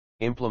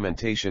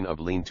Implementation of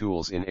lean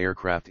tools in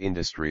aircraft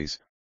industries,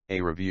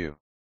 a review.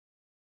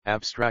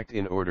 Abstract.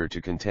 In order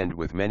to contend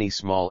with many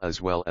small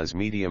as well as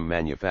medium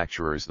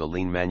manufacturers, the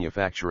lean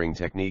manufacturing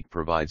technique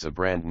provides a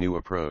brand new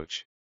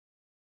approach.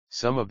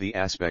 Some of the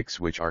aspects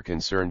which are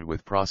concerned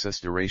with process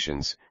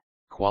durations,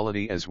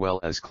 quality as well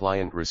as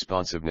client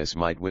responsiveness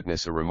might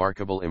witness a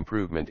remarkable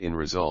improvement in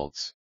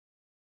results.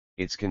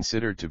 It's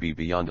considered to be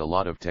beyond a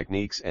lot of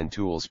techniques and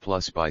tools,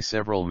 plus by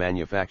several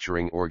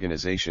manufacturing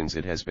organizations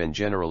it has been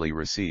generally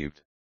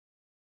received.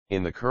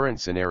 In the current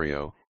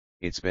scenario,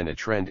 it's been a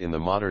trend in the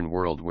modern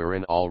world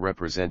wherein all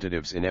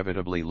representatives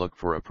inevitably look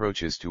for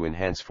approaches to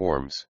enhance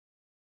forms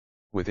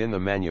within the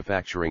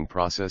manufacturing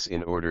process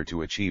in order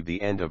to achieve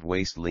the end of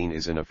waste. Lean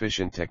is an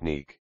efficient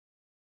technique.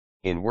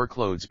 In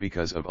workloads,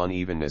 because of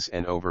unevenness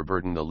and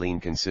overburden, the lean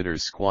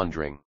considers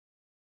squandering.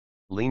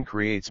 Lean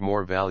creates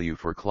more value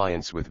for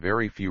clients with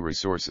very few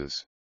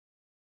resources.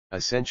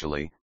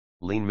 Essentially,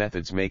 lean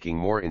methods making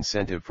more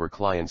incentive for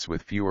clients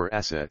with fewer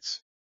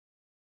assets.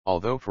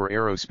 Although for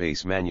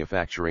aerospace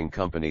manufacturing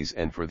companies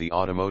and for the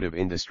automotive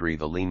industry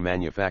the lean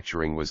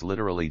manufacturing was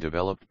literally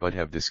developed, but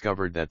have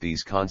discovered that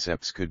these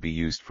concepts could be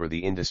used for the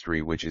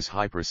industry which is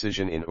high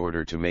precision in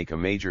order to make a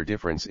major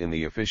difference in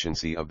the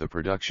efficiency of the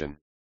production.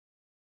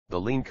 The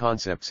lean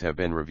concepts have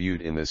been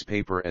reviewed in this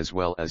paper, as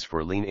well as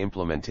for lean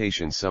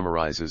implementation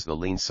summarizes the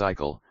lean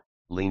cycle,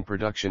 lean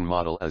production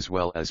model as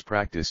well as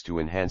practice to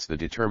enhance the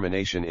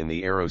determination in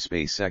the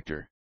aerospace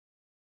sector.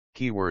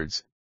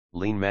 Keywords: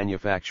 lean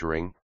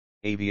manufacturing,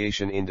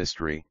 aviation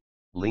industry,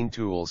 lean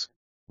tools,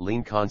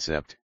 lean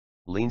concept,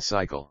 lean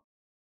cycle.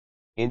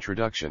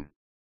 Introduction.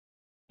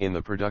 In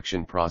the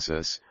production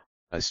process,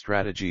 a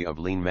strategy of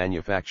lean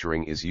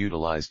manufacturing is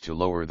utilized to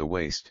lower the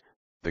waste,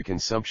 the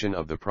consumption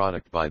of the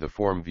product by the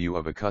form view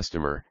of a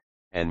customer,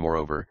 and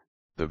moreover,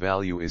 the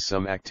value is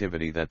some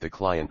activity that the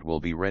client will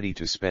be ready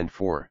to spend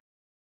for.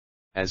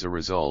 As a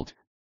result,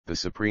 the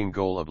supreme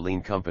goal of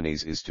lean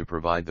companies is to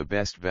provide the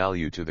best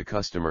value to the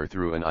customer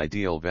through an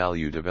ideal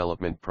value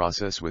development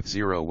process with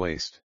zero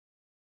waste.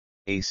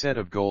 A set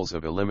of goals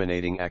of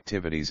eliminating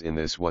activities in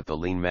this what the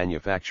lean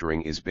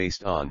manufacturing is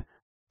based on,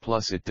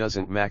 plus it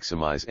doesn't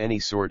maximize any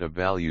sort of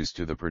values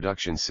to the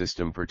production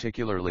system,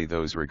 particularly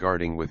those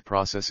regarding with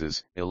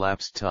processes,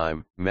 elapsed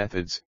time,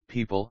 methods,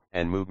 people,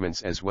 and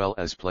movements as well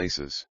as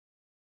places.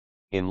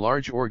 In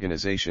large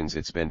organizations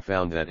it's been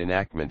found that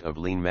enactment of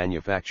lean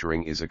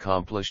manufacturing is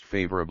accomplished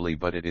favorably,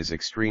 but it is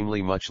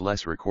extremely much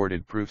less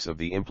recorded proofs of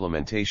the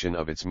implementation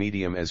of its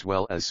medium as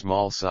well as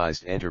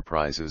small-sized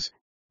enterprises,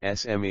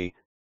 SME,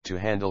 to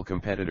handle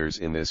competitors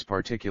in this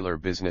particular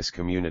business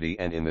community,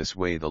 and in this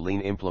way the lean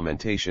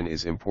implementation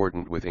is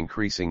important with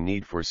increasing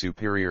need for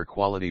superior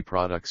quality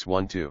products.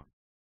 1-2.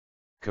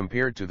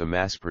 Compared to the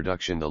mass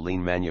production, the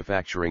lean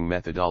manufacturing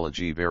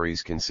methodology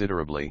varies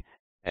considerably,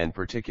 and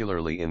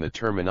particularly in the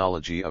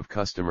terminology of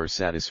customer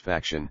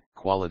satisfaction,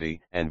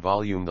 quality, and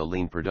volume. The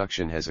lean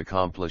production has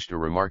accomplished a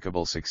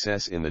remarkable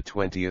success in the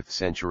 20th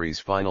century's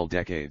final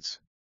decades.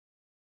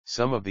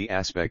 Some of the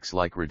aspects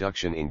like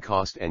reduction in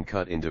cost and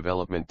cut in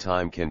development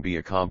time can be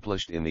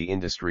accomplished in the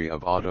industry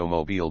of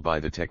automobile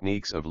by the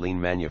techniques of lean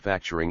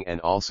manufacturing,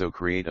 and also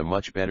create a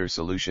much better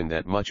solution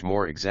that much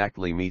more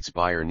exactly meets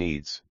buyer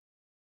needs.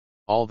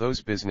 All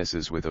those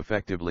businesses with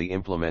effectively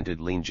implemented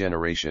lean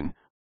generation,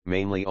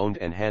 mainly owned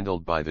and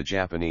handled by the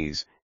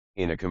Japanese,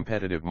 in a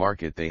competitive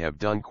market they have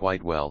done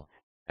quite well.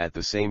 At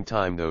the same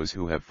time, those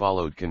who have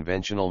followed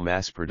conventional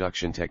mass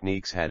production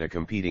techniques had a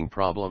competing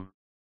problem.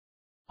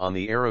 On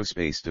the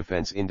aerospace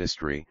defense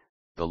industry,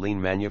 the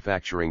lean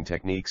manufacturing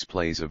techniques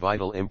plays a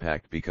vital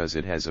impact because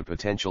it has a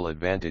potential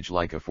advantage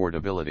like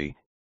affordability,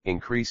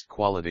 increased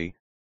quality,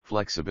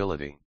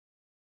 flexibility.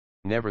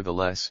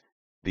 Nevertheless,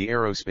 the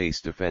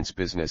aerospace defense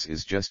business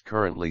is just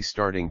currently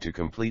starting to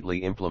completely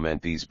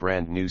implement these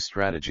brand new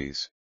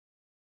strategies.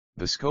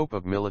 The scope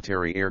of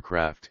military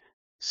aircraft,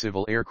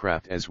 civil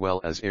aircraft as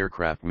well as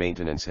aircraft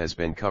maintenance has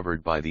been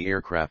covered by the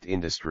aircraft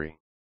industry.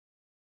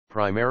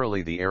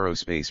 Primarily the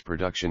aerospace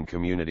production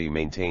community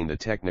maintain the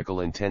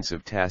technical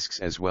intensive tasks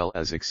as well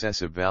as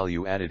excessive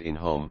value added in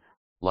home,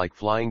 like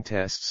flying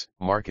tests,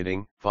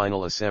 marketing,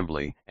 final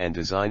assembly, and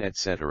design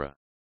etc.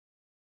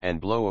 And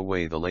blow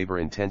away the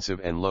labor-intensive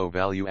and low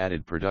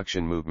value-added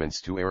production movements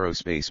to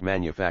aerospace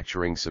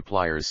manufacturing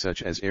suppliers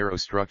such as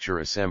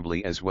aerostructure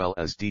assembly as well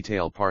as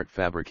detail part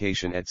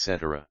fabrication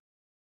etc.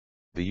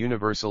 The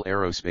universal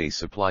aerospace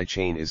supply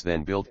chain is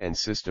then built and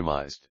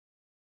systemized.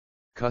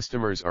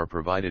 Customers are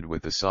provided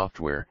with the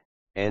software,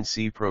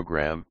 NC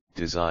program,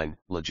 design,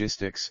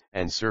 logistics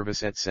and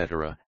service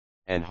etc.,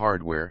 and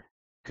hardware,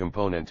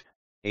 component,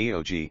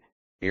 AOG,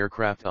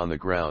 aircraft on the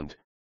ground,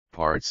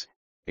 parts,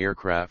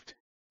 aircraft,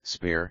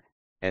 spare,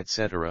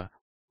 etc.,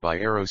 by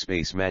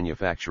aerospace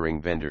manufacturing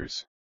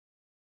vendors.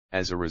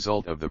 As a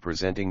result of the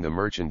presenting the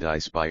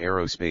merchandise by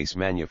aerospace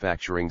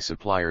manufacturing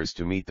suppliers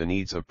to meet the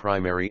needs of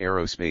primary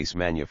aerospace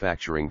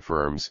manufacturing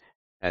firms,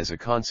 as a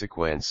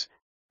consequence,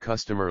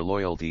 customer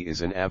loyalty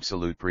is an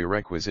absolute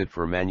prerequisite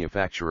for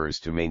manufacturers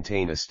to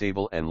maintain a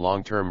stable and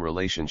long-term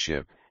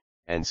relationship,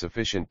 and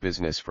sufficient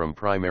business from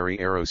primary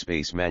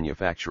aerospace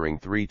manufacturing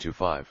 3 to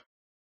 5.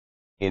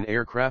 In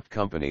aircraft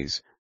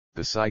companies,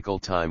 the cycle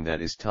time,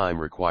 that is time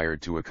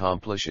required to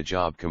accomplish a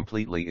job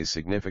completely, is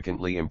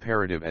significantly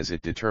imperative as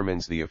it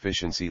determines the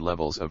efficiency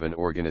levels of an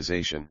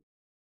organization.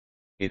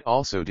 It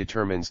also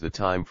determines the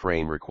time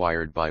frame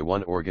required by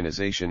one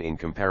organization in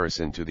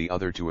comparison to the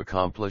other to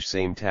accomplish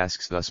same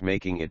tasks, thus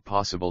making it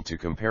possible to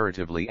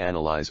comparatively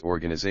analyze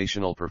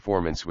organizational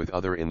performance with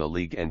other in the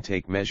league and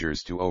take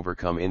measures to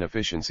overcome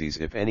inefficiencies,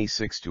 if any.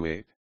 6 to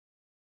 8.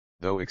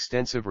 Though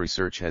extensive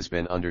research has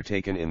been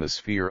undertaken in the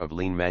sphere of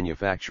lean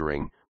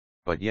manufacturing,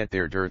 but yet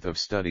there dearth of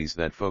studies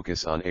that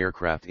focus on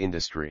aircraft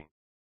industry.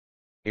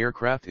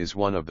 Aircraft is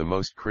one of the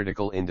most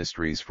critical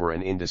industries for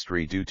an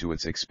industry due to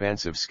its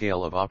expansive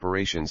scale of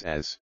operations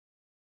as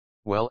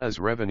well as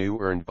revenue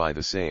earned by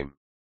the same.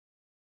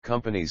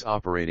 Companies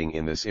operating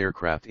in this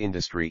aircraft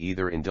industry,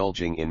 either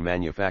indulging in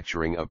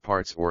manufacturing of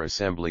parts or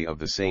assembly of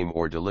the same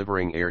or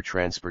delivering air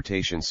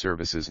transportation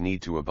services,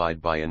 need to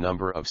abide by a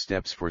number of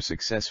steps for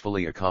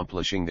successfully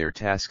accomplishing their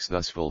tasks,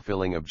 thus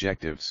fulfilling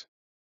objectives.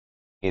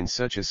 In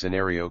such a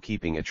scenario,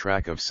 keeping a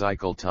track of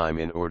cycle time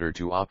in order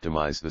to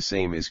optimize the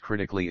same is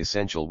critically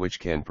essential, which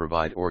can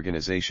provide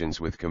organizations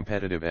with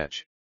competitive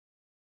edge.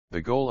 The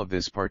goal of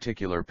this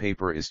particular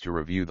paper is to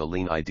review the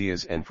lean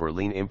ideas and for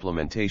lean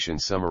implementation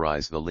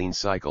summarize the lean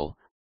cycle,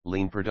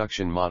 lean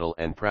production model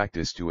and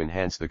practice to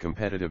enhance the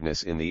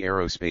competitiveness in the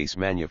aerospace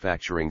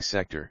manufacturing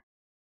sector.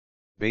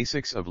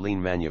 Basics of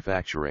lean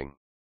manufacturing.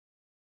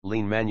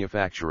 Lean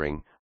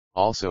manufacturing,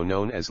 also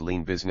known as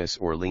lean business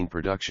or lean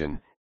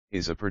production,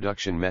 is a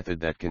production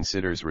method that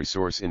considers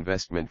resource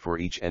investment for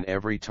each and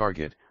every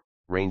target,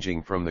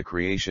 ranging from the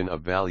creation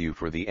of value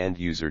for the end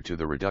user to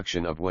the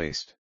reduction of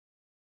waste.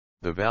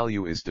 The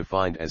value is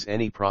defined as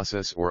any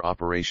process or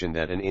operation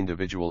that an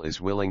individual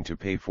is willing to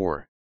pay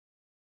for.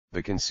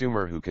 The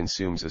consumer who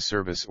consumes a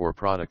service or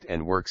product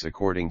and works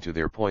according to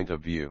their point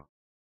of view.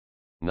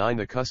 9.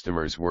 The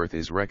customer's worth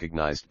is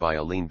recognized by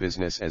a lean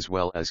business as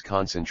well as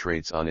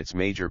concentrates on its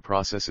major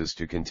processes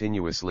to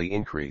continuously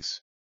increase.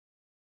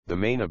 The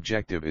main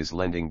objective is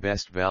lending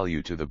best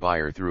value to the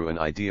buyer through an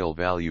ideal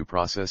value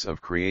process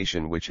of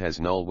creation which has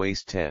null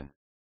waste. 10.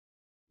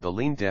 The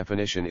lean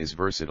definition is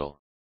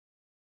versatile.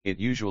 It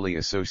usually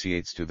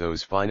associates to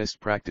those finest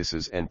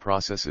practices and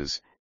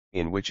processes,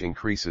 in which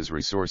increases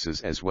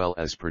resources as well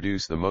as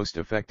produce the most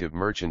effective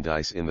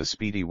merchandise in the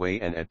speedy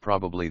way and at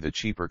probably the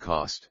cheaper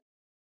cost.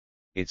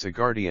 It's a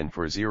guardian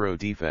for zero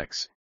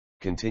defects,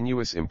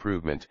 continuous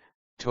improvement,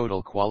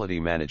 total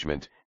quality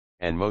management,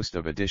 and most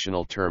of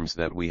additional terms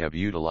that we have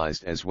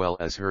utilized as well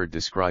as heard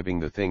describing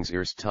the things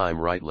erst time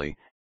rightly,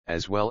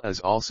 as well as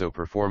also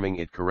performing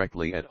it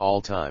correctly at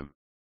all time.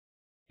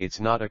 It's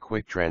not a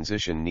quick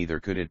transition,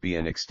 neither could it be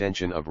an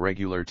extension of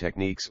regular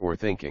techniques or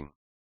thinking.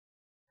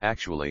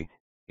 Actually,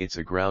 it's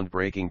a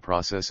groundbreaking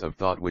process of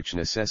thought which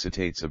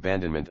necessitates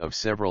abandonment of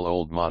several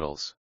old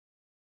models.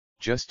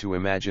 Just to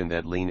imagine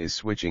that lean is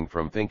switching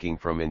from thinking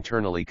from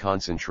internally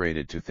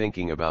concentrated to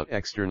thinking about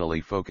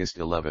externally focused.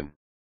 11.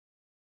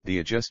 The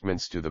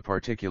adjustments to the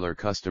particular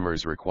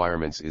customer's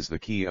requirements is the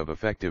key of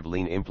effective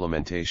lean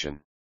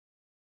implementation.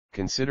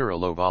 Consider a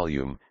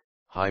low-volume,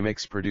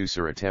 high-mix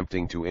producer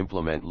attempting to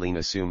implement lean.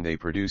 Assume they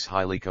produce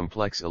highly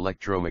complex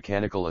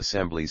electromechanical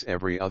assemblies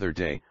every other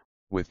day,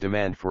 with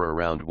demand for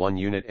around 1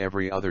 unit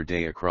every other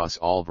day across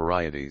all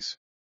varieties.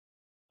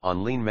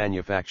 On lean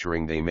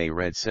manufacturing they may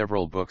read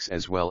several books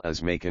as well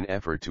as make an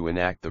effort to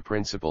enact the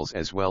principles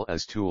as well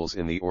as tools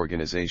in the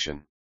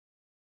organization.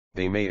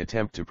 They may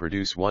attempt to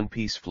produce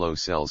one-piece flow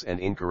cells and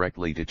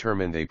incorrectly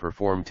determine they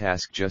perform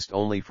task just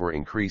only for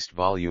increased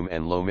volume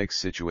and low mix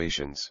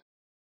situations.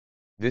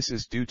 This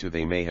is due to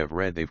they may have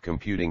read they've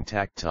computing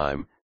takt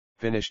time,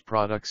 finished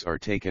products are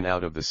taken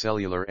out of the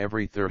cellular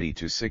every 30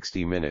 to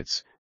 60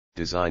 minutes,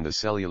 design the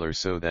cellular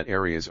so that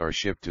areas are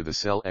shipped to the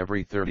cell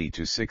every 30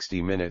 to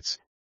 60 minutes,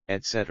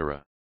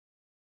 etc.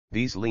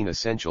 These lean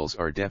essentials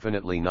are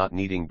definitely not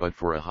needing, but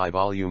for a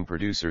high-volume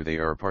producer they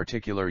are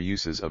particular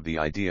uses of the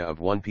idea of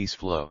one-piece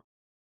flow.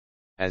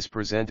 As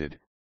presented,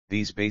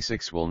 these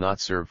basics will not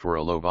serve for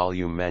a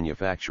low-volume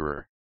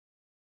manufacturer.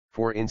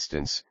 For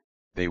instance,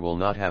 they will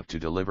not have to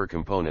deliver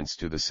components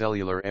to the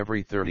cellular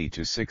every 30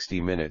 to 60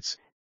 minutes,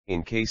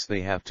 in case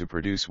they have to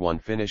produce one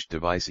finished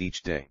device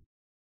each day.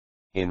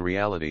 In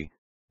reality,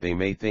 they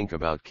may think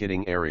about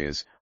kitting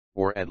areas,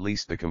 or at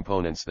least the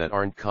components that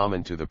aren't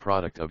common to the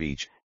product of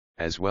each,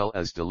 as well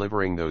as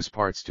delivering those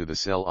parts to the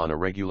cell on a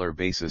regular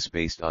basis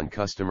based on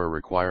customer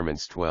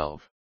requirements.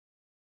 12.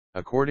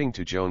 According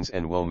to Jones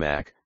and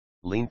Womack,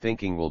 lean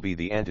thinking will be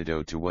the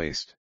antidote to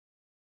waste.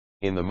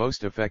 In the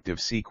most effective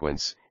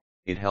sequence,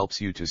 it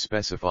helps you to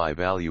specify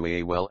value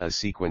as well as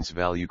sequence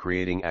value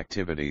creating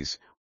activities,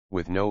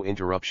 with no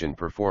interruption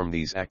perform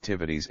these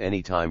activities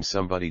anytime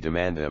somebody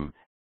demand them,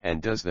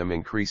 and does them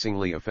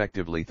increasingly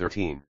effectively.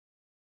 13.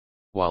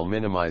 While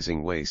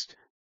minimizing waste,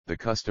 the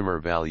customer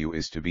value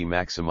is to be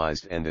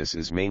maximized, and this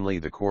is mainly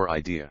the core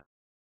idea.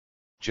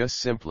 Just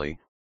simply,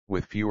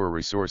 with fewer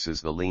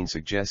resources the lean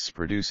suggests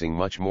producing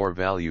much more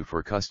value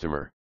for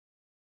customer.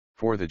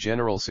 For the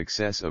general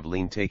success of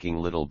lean, taking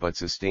little but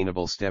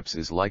sustainable steps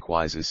is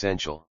likewise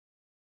essential.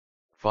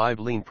 5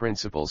 Lean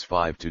Principles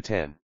 5 to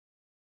 10.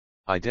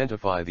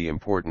 Identify the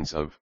importance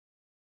of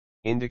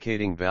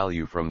indicating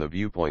value from the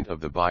viewpoint of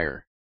the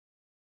buyer.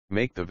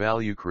 Make the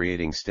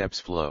value-creating steps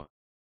flow.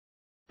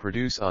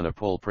 Produce on a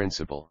pull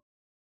principle.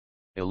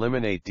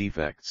 Eliminate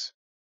defects.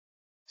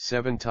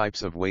 7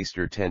 Types of waste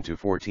 10 to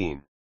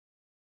 14.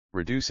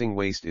 Reducing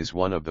waste is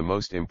one of the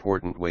most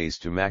important ways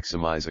to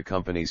maximize a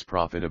company's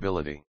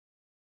profitability.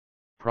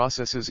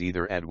 Processes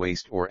either add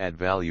waste or add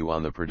value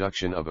on the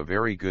production of a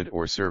very good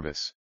or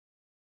service.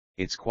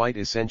 It's quite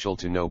essential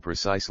to know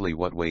precisely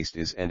what waste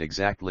is and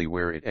exactly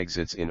where it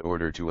exits in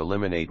order to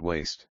eliminate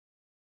waste.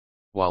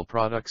 While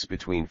products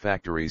between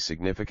factories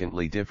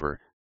significantly differ,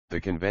 the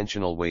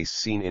conventional waste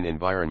seen in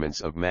environments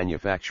of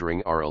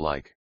manufacturing are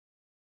alike.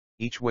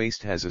 Each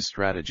waste has a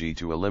strategy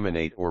to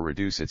eliminate or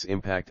reduce its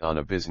impact on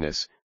a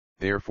business,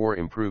 therefore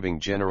improving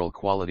general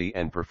quality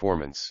and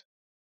performance.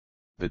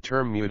 The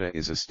term muda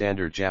is a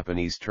standard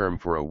Japanese term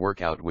for a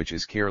workout which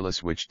is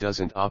careless, which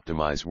doesn't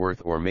optimize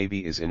worth or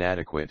maybe is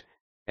inadequate,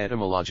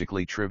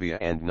 etymologically trivia,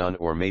 and none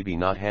or maybe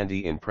not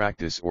handy in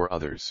practice or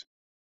others.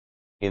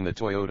 In the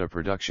Toyota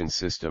production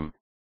system,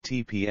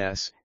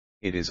 TPS,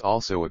 it is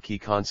also a key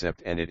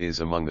concept, and it is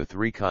among the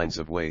 3 kinds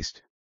of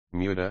waste,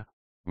 muda,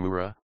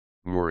 mura,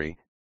 muri,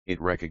 it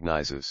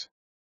recognizes.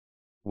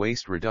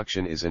 Waste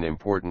reduction is an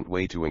important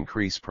way to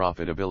increase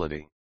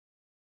profitability.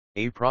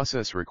 A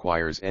process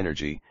requires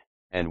energy,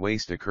 and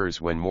waste occurs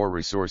when more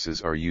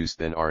resources are used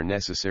than are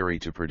necessary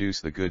to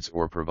produce the goods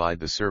or provide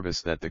the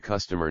service that the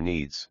customer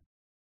needs.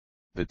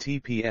 The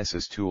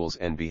TPS's tools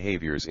and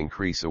behaviors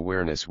increase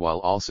awareness while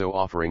also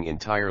offering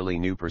entirely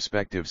new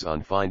perspectives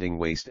on finding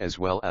waste, as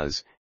well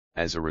as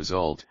a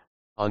result,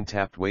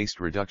 untapped waste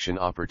reduction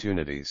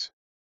opportunities.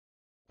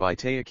 By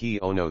Taiki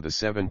Ono, the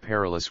 7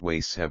 perilous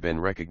wastes have been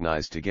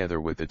recognized together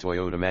with the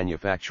Toyota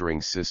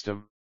manufacturing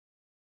system.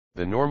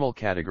 The normal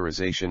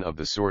categorization of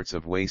the sorts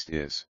of waste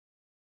is: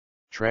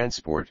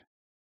 transport.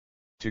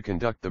 To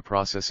conduct the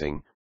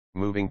processing,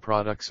 moving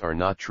products are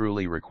not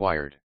truly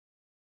required.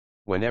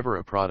 Whenever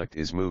a product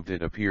is moved,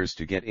 it appears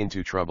to get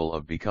into trouble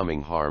of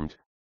becoming harmed,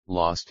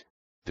 lost,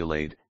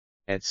 delayed,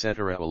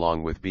 etc.,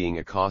 along with being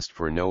a cost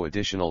for no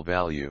additional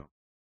value.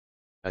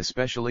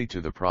 Especially to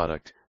the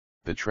product,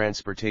 the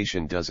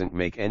transportation doesn't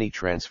make any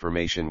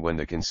transformation when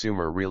the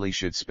consumer really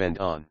should spend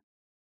on.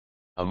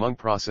 Among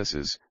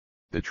processes,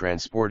 the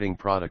transporting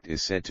product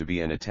is said to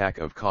be an attack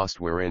of cost,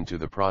 wherein to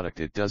the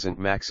product it doesn't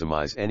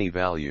maximize any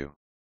value.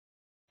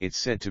 It's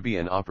said to be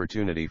an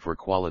opportunity for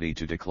quality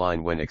to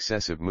decline when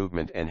excessive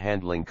movement and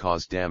handling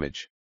cause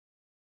damage.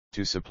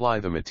 To supply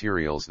the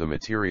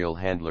material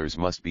handlers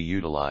must be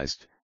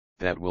utilized,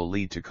 that will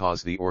lead to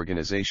cause the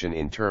organization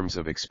in terms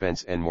of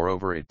expense, and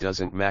moreover it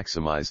doesn't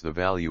maximize the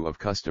value of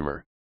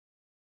customer.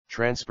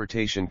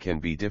 Transportation can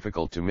be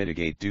difficult to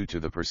mitigate due to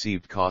the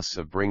perceived costs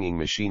of bringing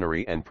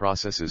machinery and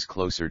processes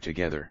closer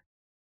together.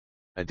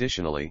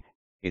 Additionally,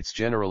 it's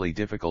generally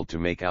difficult to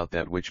make out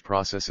that which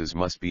processes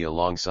must be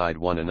alongside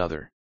one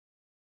another.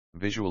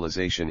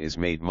 Visualization is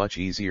made much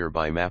easier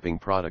by mapping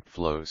product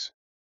flows.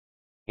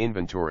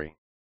 Inventory.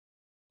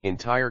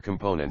 Entire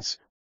components,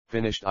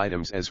 finished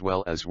items, as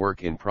well as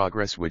work in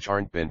progress which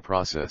aren't been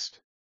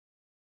processed.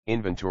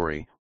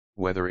 Inventory,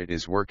 whether it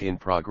is work in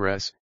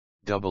progress,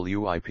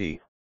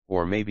 WIP,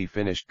 or maybe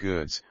finished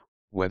goods,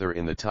 whether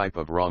in the type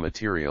of raw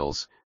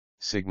materials,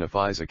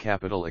 signifies a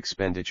capital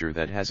expenditure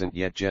that hasn't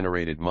yet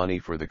generated money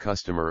for the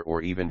customer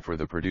or even for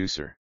the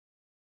producer.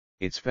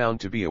 It's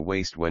found to be a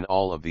waste when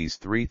all of these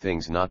 3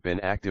 things not been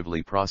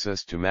actively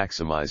processed to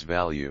maximize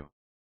value.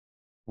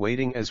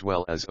 Waiting as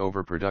well as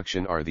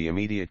overproduction are the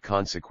immediate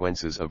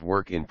consequences of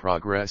work in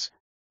progress,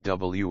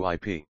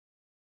 WIP.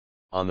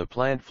 On the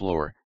plant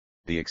floor,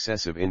 the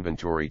excessive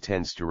inventory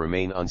tends to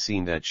remain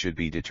unseen, that should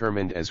be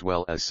determined as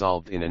well as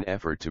solved in an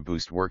effort to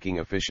boost working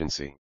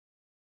efficiency.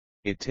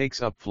 It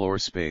takes up floor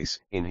space,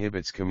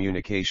 inhibits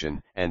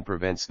communication, and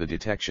prevents the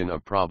detection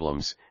of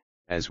problems,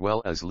 as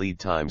well as lead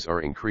times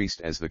are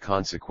increased as the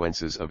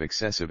consequences of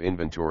excessive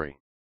inventory.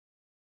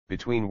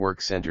 Between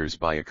work centers,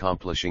 by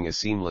accomplishing a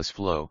seamless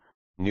flow,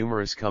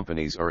 numerous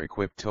companies are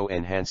equipped to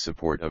enhance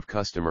support of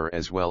customer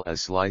as well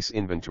as slice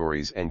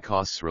inventories and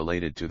costs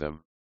related to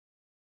them.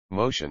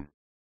 Motion.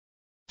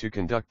 To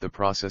conduct the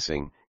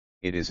processing,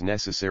 it is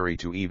necessary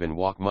to even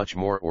walk much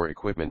more, or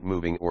equipment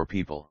moving, or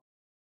people.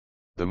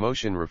 The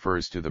motion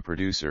refers to the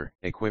producer,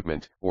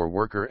 equipment, or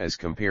worker as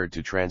compared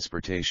to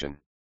transportation.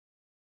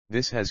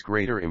 This has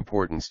greater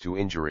importance to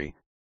injury,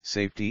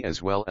 safety,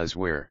 as well as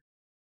wear.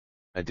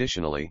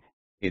 Additionally,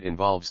 it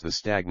involves the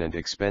stagnant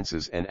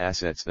expenses and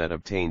assets that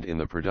obtained in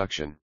the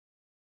production.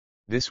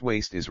 This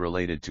waste is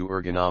related to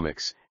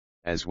ergonomics,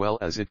 as well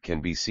as it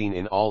can be seen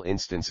in all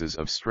instances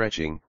of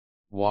stretching,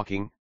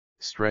 walking,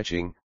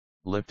 stretching,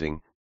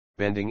 lifting,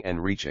 bending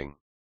and reaching.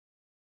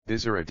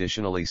 These are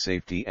additionally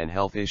safety and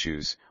health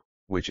issues,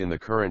 which in the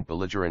current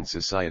belligerent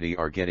society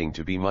are getting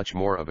to be much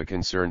more of a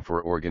concern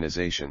for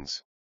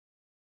organizations.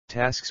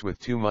 Tasks with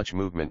too much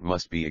movement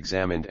must be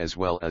examined as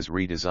well as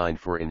redesigned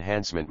for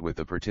enhancement with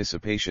the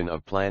participation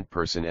of plant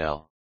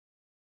personnel.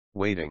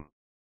 Waiting.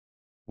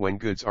 When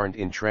goods aren't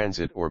in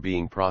transit or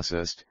being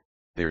processed,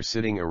 they're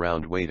sitting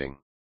around waiting.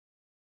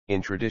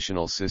 In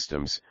traditional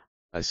systems,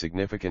 a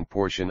significant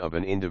portion of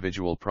an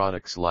individual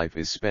product's life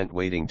is spent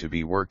waiting to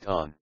be worked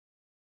on.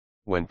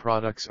 When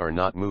products are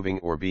not moving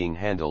or being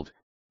handled,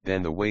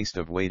 then the waste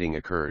of waiting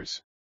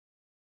occurs.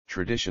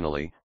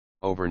 Traditionally,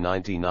 over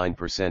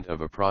 99%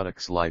 of a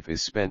product's life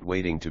is spent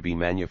waiting to be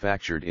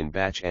manufactured in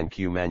batch and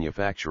queue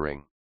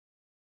manufacturing.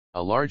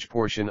 A large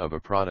portion of a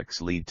product's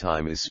lead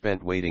time is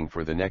spent waiting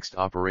for the next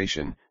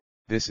operation.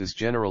 This is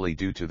generally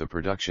due to the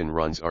production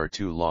runs are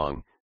too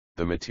long,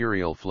 the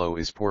material flow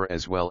is poor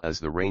as well as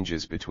the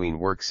ranges between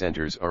work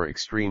centers are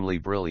extremely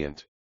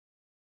brilliant.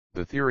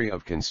 The theory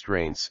of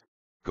constraints,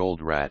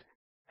 Goldratt,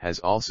 has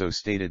also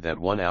stated that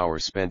 1 hour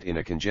spent in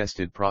a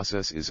congested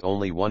process is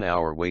only 1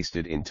 hour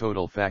wasted in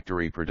total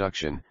factory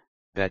production,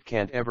 that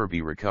can't ever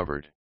be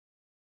recovered.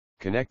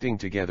 Connecting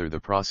together the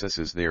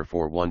processes,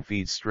 therefore one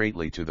feeds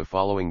straightly to the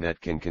following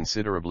that can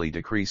considerably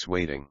decrease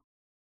waiting.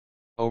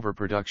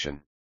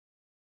 Overproduction.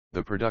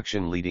 The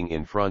production leading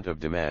in front of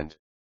demand.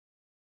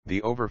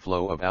 The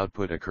overflow of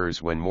output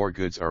occurs when more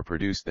goods are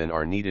produced than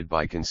are needed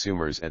by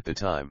consumers at the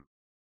time.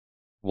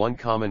 One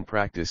common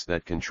practice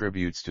that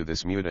contributes to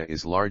this muta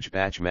is large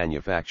batch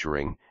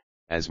manufacturing,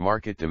 as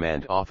market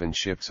demand often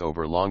shifts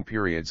over long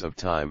periods of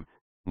time,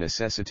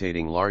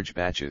 necessitating large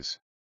batches.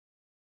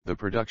 The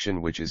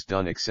production which is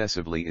done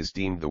excessively is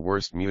deemed the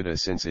worst muta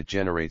since it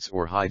generates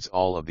or hides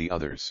all of the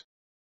others.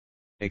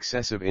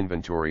 Excessive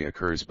inventory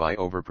occurs by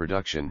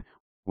overproduction,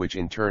 which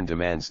in turn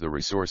demands the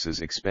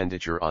resources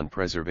expenditure on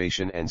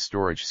preservation and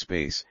storage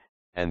space,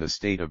 and the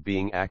state of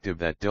being active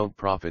that don't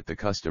profit the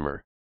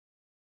customer.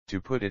 To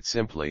put it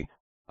simply,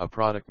 a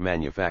product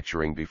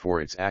manufacturing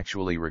before it's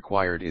actually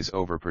required is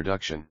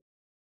overproduction.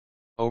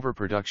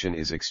 Overproduction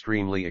is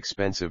extremely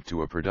expensive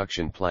to a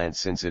production plant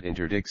since it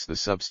interdicts the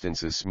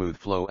substance's smooth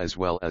flow as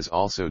well as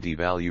also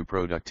devalue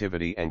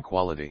productivity and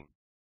quality.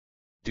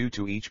 Due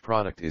to each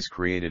product is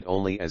created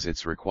only as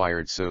it's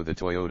required, so the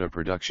Toyota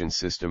production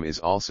system is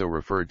also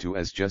referred to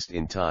as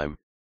just-in-time,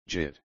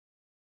 JIT.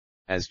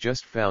 As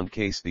just found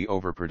case the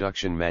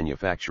overproduction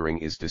manufacturing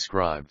is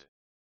described.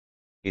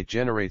 It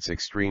generates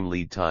extreme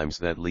lead times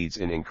that leads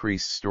in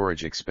increased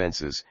storage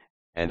expenses,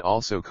 and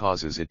also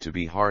causes it to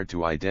be hard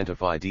to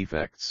identify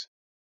defects.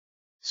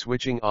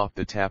 Switching off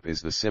the tap is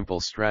the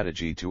simple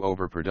strategy to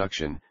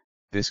overproduction.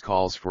 This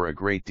calls for a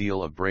great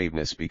deal of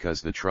braveness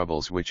because the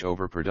troubles which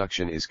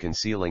overproduction is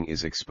concealing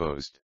is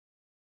exposed.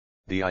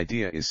 The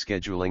idea is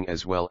scheduling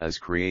as well as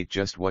create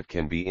just what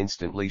can be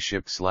instantly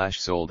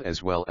shipped/sold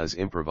as well as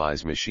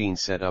improvise machine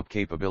setup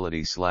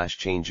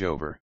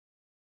capability/changeover.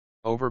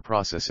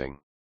 Overprocessing.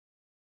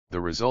 The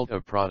result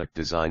of product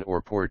design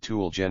or poor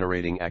tool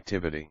generating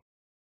activity.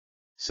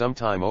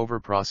 Sometime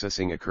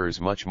overprocessing occurs,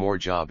 much more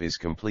job is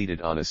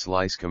completed on a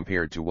slice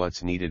compared to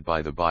what's needed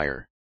by the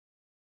buyer.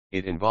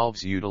 It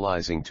involves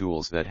utilizing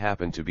tools that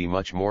happen to be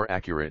much more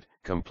accurate,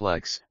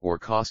 complex, or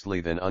costly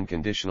than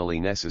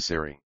unconditionally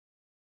necessary.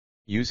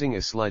 Using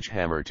a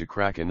sledgehammer to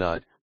crack a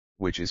nut,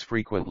 which is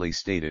frequently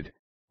stated,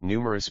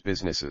 numerous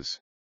businesses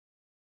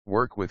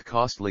work with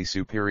costly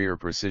superior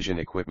precision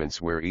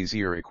equipments where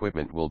easier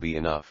equipment will be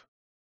enough.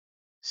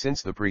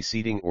 Since the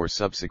preceding or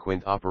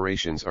subsequent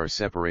operations are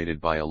separated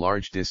by a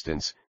large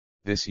distance,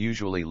 this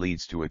usually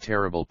leads to a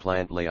terrible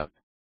plant layout.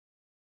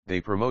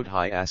 They promote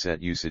high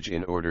asset usage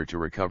in order to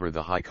recover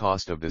the high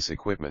cost of this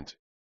equipment.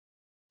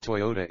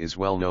 Toyota is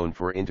well known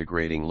for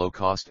integrating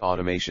low-cost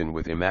automation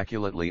with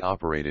immaculately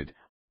operated,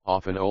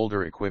 often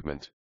older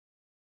equipment.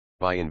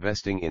 By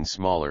investing in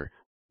smaller,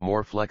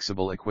 more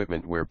flexible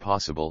equipment where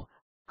possible,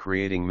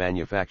 creating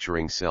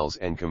manufacturing cells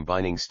and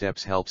combining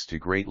steps helps to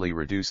greatly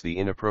reduce the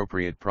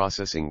inappropriate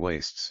processing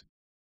wastes.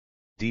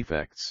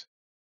 Defects.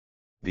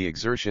 The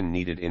exertion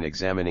needed in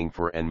examining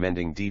for and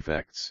mending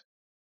defects.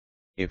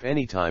 If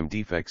any time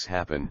defects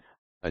happen,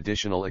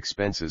 additional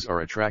expenses are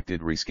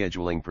attracted,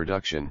 rescheduling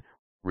production,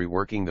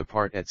 reworking the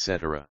part,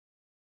 etc.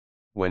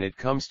 When it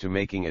comes to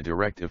making a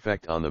direct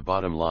effect on the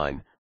bottom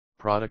line,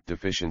 product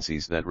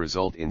deficiencies that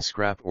result in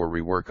scrap or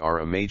rework are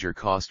a major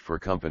cost for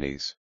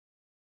companies.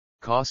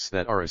 Costs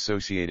that are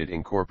associated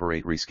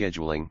incorporate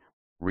rescheduling,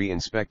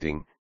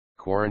 re-inspecting,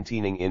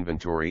 quarantining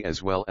inventory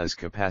as well as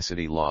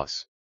capacity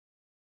loss.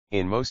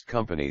 In most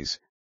companies,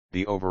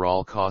 the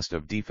overall cost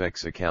of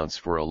defects accounts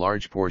for a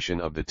large portion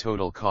of the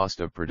total cost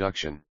of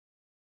production.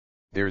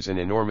 There's an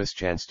enormous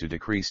chance to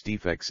decrease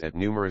defects at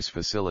numerous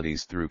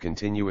facilities through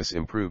continuous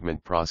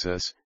improvement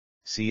process,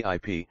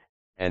 CIP,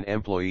 and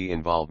employee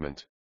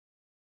involvement.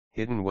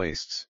 Hidden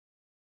wastes.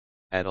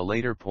 At a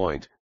later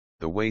point,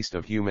 the waste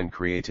of human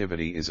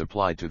creativity is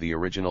applied to the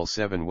original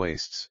 7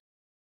 wastes.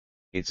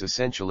 It's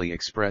essentially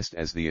expressed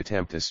as the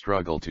attempt to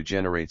struggle to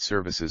generate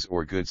services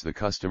or goods the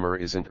customer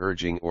isn't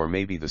urging, or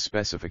maybe the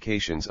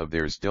specifications of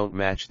theirs don't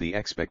match the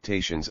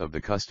expectations of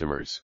the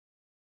customers.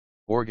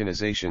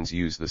 Organizations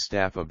use the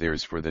staff of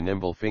theirs for the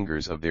nimble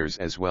fingers of theirs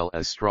as well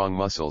as strong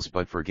muscles,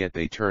 but forget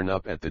they turn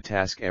up at the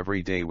task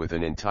every day with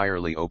an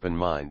entirely open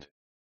mind.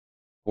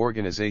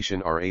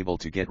 Organizations are able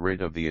to get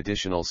rid of the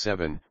additional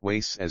 7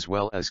 wastes as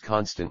well as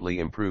constantly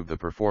improve the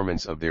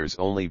performance of theirs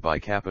only by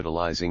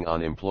capitalizing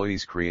on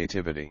employees'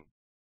 creativity.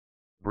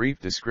 Brief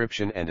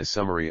description and a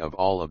summary of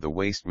all of the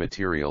waste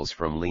materials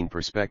from lean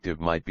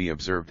perspective might be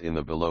observed in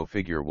the below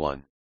figure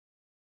 1.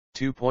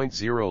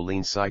 2.0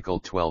 Lean Cycle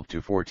 12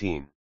 to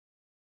 14.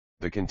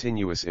 The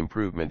continuous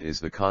improvement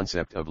is the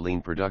concept of lean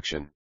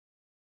production.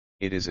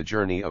 It is a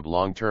journey of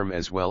long-term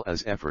as well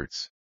as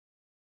efforts.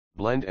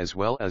 Blend as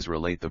well as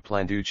relate the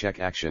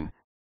plan-do-check action,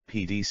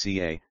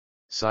 PDCA,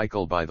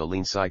 cycle by the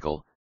lean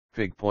cycle,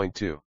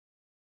 Fig.2.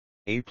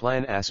 A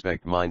plan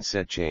aspect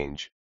mindset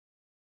change.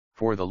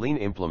 For the lean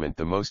implement,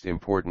 the most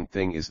important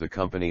thing is the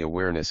company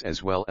awareness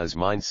as well as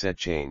mindset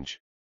change.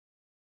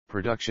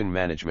 Production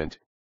management,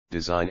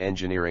 design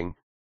engineering,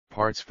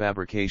 parts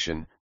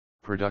fabrication,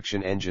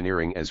 production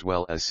engineering as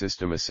well as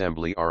system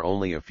assembly are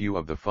only a few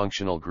of the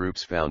functional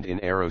groups found in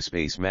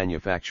aerospace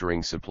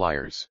manufacturing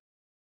suppliers.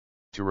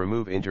 To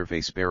remove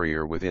interface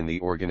barrier within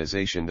the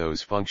organization,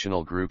 those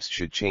functional groups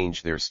should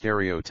change their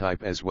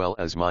stereotype as well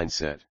as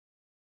mindset.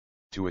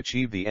 To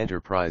achieve the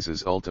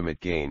enterprise's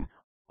ultimate gain,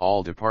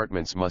 all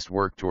departments must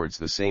work towards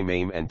the same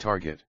aim and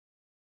target.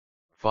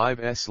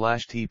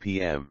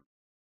 5S/TPM.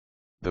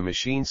 The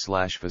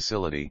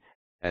machine/facility,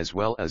 as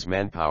well as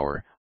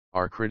manpower,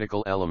 are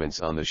critical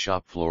elements on the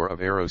shop floor of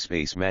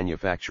aerospace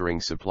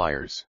manufacturing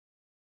suppliers.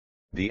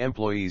 The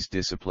employees'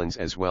 disciplines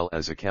as well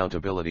as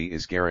accountability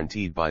is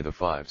guaranteed by the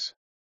 5s.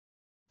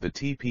 The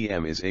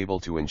TPM is able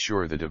to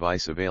ensure the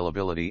device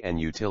availability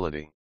and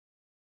utility.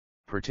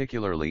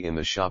 Particularly in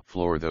the shop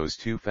floor, those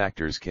two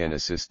factors can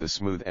assist the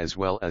smooth as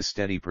well as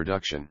steady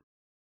production.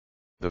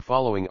 The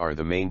following are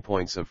the main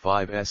points of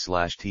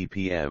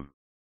 5S/TPM.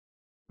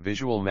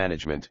 Visual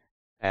management,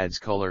 ads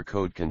color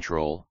code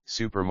control,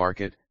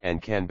 supermarket,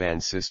 and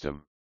Kanban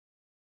system.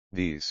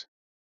 These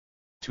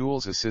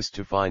tools assist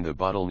to find the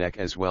bottleneck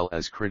as well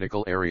as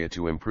critical area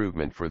to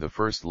improvement for the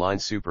first line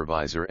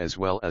supervisor as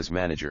well as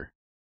manager.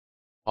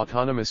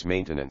 Autonomous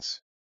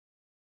maintenance.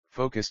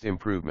 Focused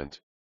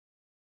improvement.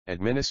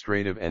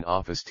 Administrative and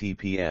office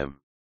TPM.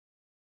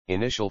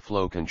 Initial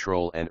flow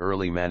control and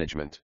early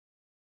management.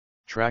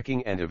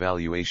 Tracking and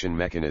evaluation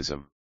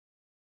mechanism.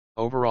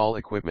 Overall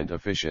equipment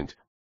efficient,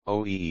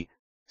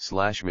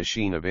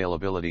 OEE/machine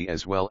availability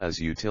as well as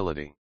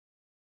utility.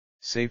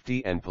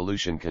 Safety and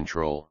pollution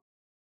control.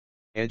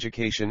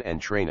 Education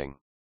and training.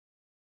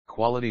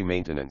 Quality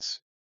maintenance.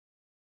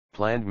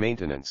 Planned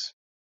maintenance.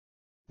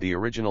 The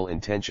original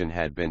intention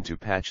had been to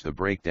patch the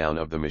breakdown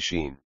of the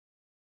machine.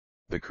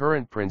 The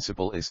current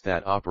principle is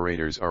that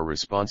operators are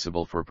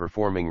responsible for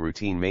performing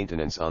routine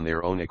maintenance on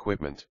their own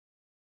equipment.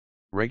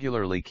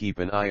 Regularly keep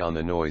an eye on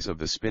the noise of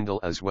the spindle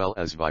as well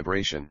as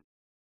vibration.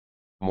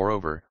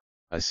 Moreover,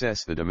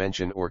 assess the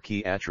dimension or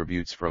key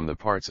attributes from the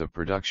parts of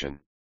production.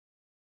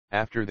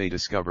 After they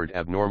discovered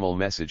abnormal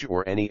message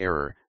or any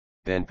error,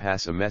 then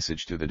pass a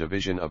message to the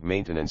division of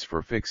maintenance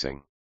for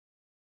fixing.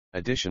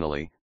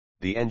 Additionally,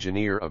 the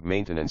engineer of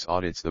maintenance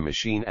audits the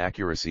machine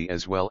accuracy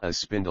as well as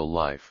spindle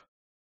life,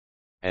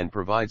 and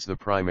provides the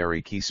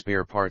primary key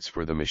spare parts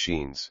for the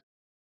machines.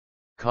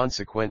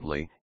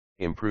 Consequently,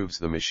 improves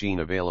the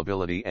machine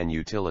availability and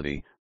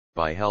utility,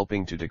 by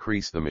helping to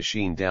decrease the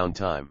machine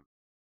downtime.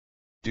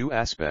 Do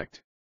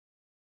aspect.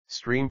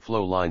 Stream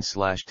flow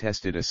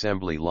line/tested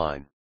assembly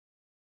line.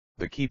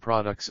 The key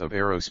products of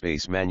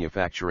aerospace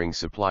manufacturing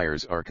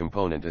suppliers are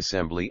component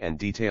assembly and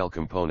detail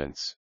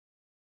components.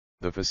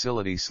 The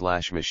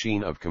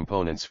facility/machine of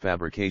components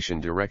fabrication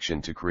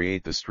direction to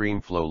create the stream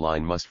flow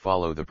line must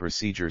follow the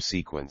procedure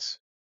sequence.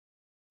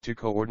 To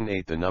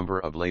coordinate the number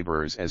of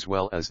laborers as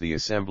well as the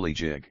assembly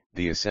jig,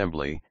 the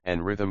assembly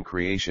and rhythm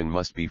creation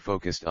must be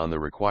focused on the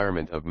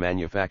requirement of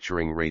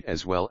manufacturing rate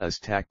as well as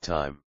takt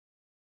time.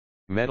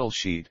 Metal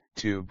sheet,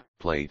 tube,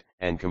 plate,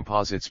 and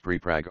composites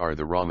prepreg are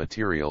the raw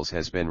materials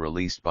has been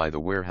released by the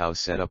warehouse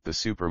set up the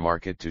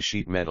supermarket to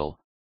sheet metal,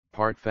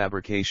 part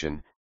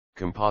fabrication,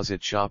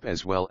 composite shop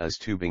as well as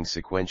tubing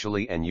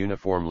sequentially and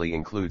uniformly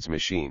includes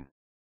machine.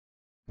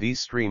 These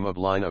stream of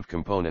line of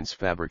components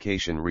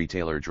fabrication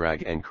retailer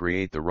drag and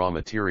create the raw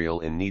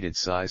material in needed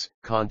size,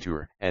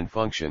 contour, and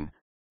function,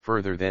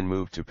 further then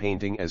move to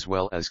painting as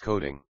well as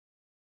coating.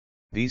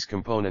 These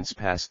components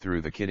pass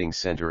through the kitting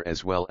center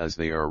as well as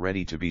they are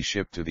ready to be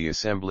shipped to the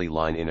assembly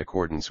line in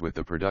accordance with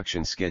the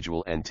production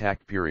schedule and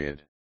takt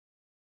period.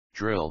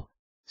 Drill,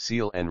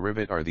 seal and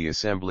rivet are the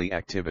assembly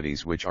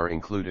activities which are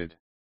included.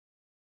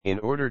 In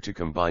order to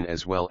combine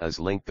as well as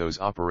link those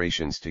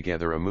operations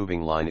together, a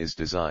moving line is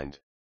designed.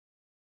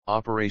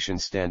 Operation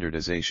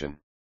standardization.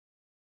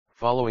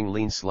 Following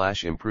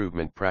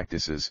lean/improvement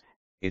practices,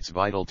 it's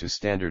vital to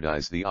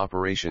standardize the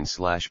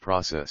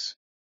operation/process.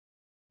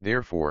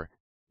 Therefore,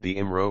 the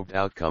improved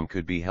outcome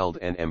could be held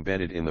and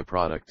embedded in the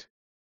product.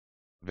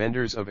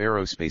 Vendors of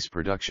aerospace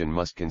production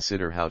must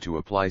consider how to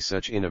apply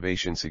such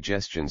innovation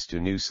suggestions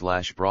to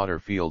new/broader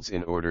fields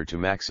in order to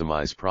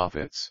maximize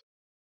profits.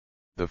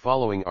 The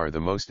following are the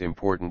most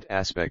important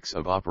aspects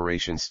of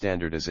operation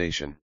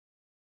standardization.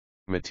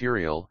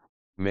 Material,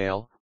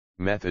 mail,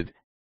 method,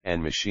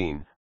 and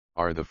machine,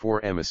 are the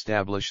 4M.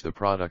 Establish the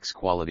product's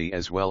quality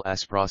as well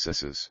as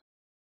processes.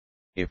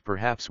 If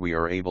perhaps we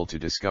are able to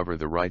discover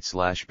the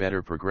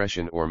right/better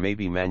progression or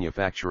maybe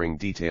manufacturing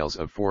details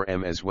of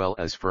 4M as well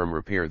as firm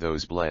repair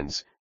those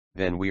blends,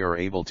 then we are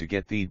able to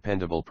get the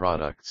dependable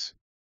products.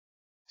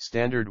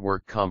 Standard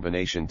work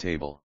combination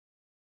table.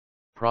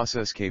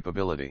 Process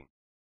capability.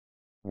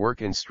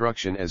 Work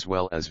instruction as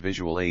well as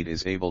visual aid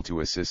is able to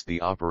assist the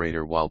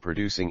operator while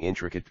producing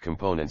intricate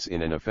components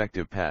in an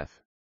effective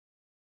path.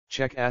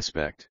 Check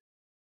aspect.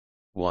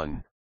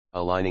 1.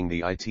 Aligning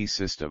the IT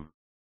system.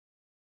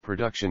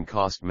 Production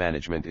cost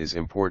management is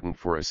important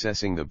for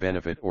assessing the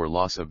benefit or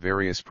loss of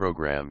various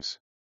programs.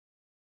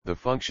 The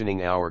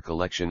functioning hour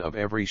collection of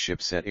every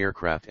shipset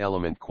aircraft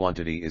element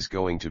quantity is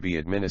going to be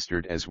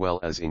administered as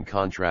well as in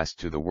contrast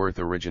to the worth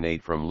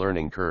originate from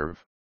learning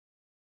curve.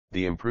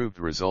 The improved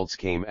results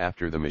came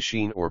after the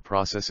machine or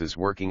process's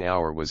working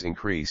hour was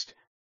increased,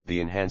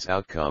 the enhanced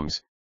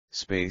outcomes,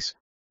 space,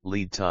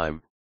 lead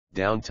time,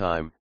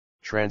 downtime,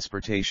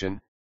 transportation,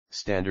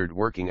 standard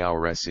working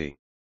hour SC.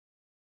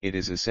 It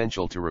is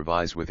essential to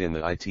revise within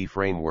the IT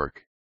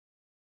framework.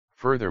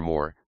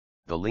 Furthermore,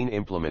 the Lean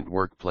Implement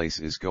Workplace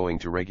is going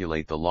to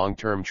regulate the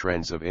long-term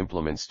trends of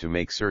implements to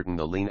make certain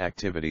the Lean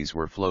activities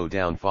were flow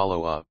down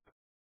follow up.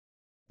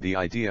 The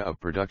idea of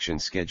production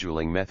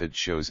scheduling method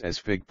shows as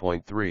Fig.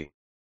 Point 3.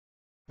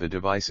 The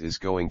device is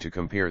going to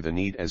compare the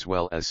need as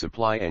well as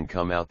supply and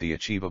come out the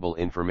achievable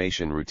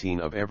information routine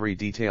of every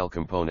detail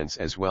components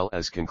as well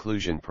as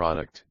conclusion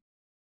product.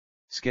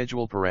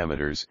 Schedule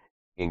parameters,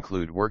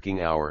 include working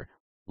hour,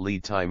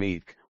 lead time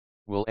ETC,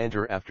 will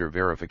enter after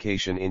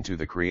verification into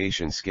the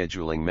creation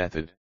scheduling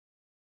method.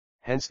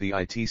 Hence the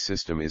IT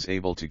system is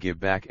able to give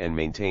back and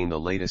maintain the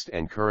latest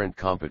and current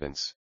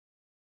competence.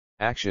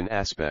 Action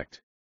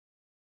aspect.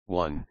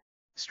 1.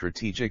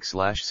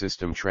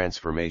 Strategic/system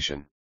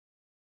transformation.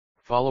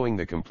 Following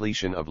the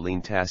completion of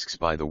lean tasks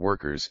by the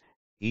workers,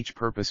 each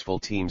purposeful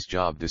team's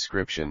job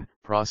description,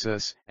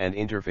 process, and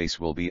interface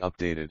will be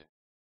updated.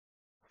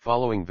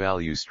 Following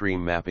value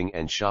stream mapping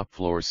and shop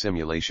floor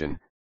simulation,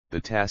 the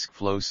task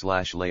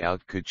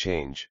flow/layout could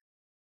change.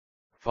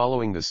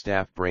 Following the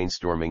staff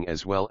brainstorming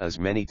as well as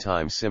many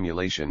times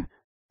simulation,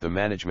 the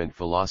management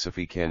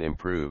philosophy can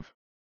improve.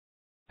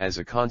 As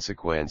a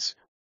consequence,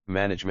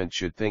 management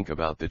should think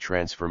about the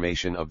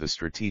transformation of the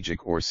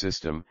strategic or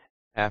system,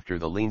 after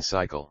the lean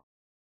cycle.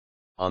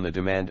 On the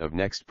demand of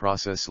next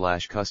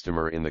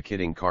process/customer in the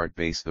kitting cart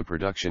base, the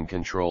production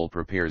control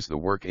prepares the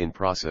work in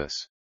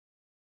process.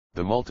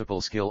 The multiple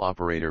skill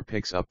operator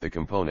picks up the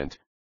component,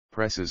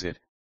 presses it,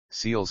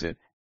 seals it,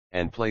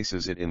 and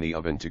places it in the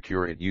oven to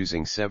cure it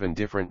using 7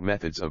 different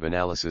methods of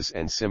analysis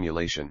and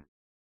simulation.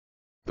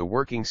 The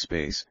working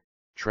space,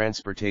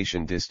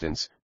 transportation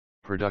distance,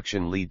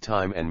 production lead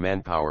time and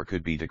manpower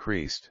could be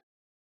decreased.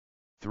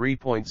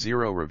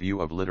 3.0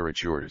 Review of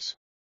literatures.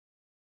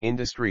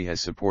 Industry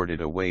has supported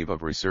a wave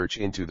of research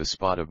into the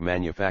spot of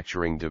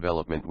manufacturing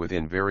development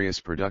within various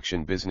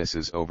production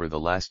businesses over the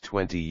last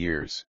 20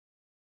 years.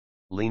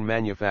 Lean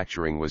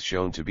manufacturing was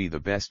shown to be the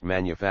best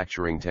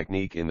manufacturing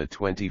technique in the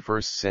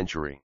 21st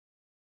century.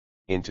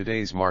 In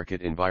today's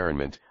market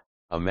environment,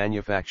 a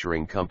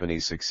manufacturing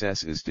company's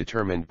success is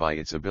determined by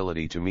its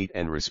ability to meet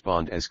and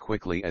respond as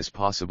quickly as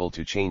possible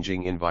to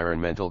changing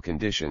environmental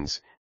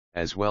conditions,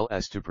 as well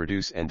as to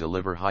produce and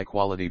deliver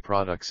high-quality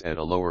products at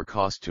a lower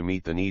cost to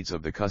meet the needs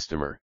of the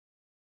customer.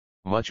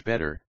 Much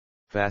better,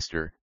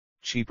 faster,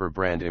 cheaper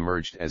brand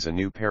emerged as a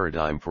new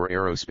paradigm for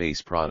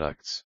aerospace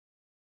products.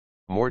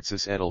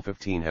 Mortzis et al.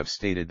 15 have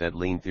stated that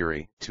lean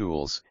theory,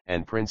 tools,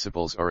 and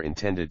principles are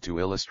intended to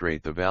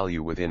illustrate the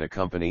value within a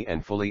company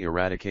and fully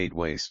eradicate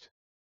waste.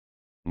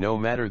 No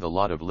matter the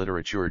lot of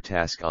literature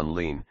task on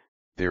lean,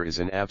 there is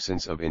an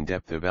absence of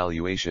in-depth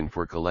evaluation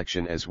for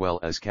collection as well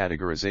as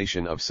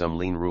categorization of some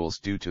lean rules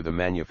due to the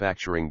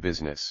manufacturing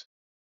business.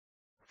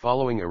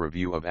 Following a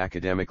review of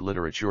academic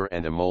literature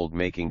and a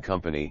mold-making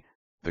company,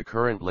 the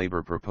current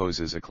labor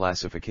proposes a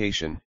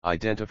classification,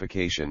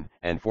 identification,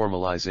 and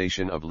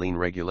formalization of lean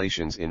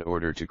regulations in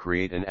order to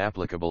create an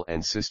applicable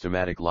and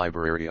systematic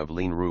library of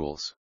lean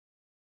rules.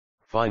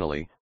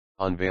 Finally,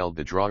 unveiled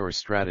the drawer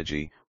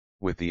strategy,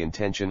 with the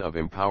intention of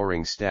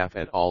empowering staff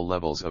at all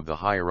levels of the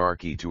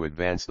hierarchy to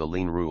advance the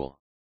lean rule.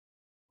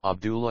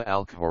 Abdullah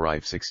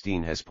Al-Khoraifi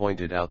 16 has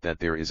pointed out that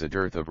there is a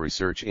dearth of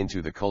research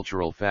into the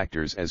cultural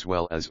factors as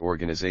well as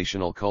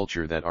organizational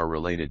culture that are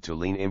related to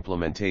lean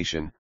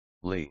implementation,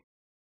 LE.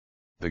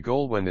 The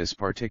goal when this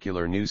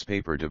particular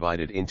newspaper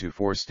divided into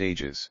 4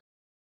 stages.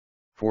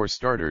 For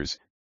starters,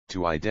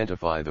 to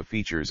identify the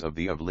features of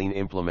lean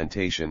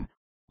implementation,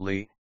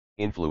 LE,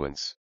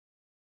 influence.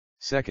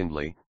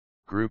 Secondly,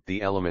 group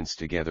the elements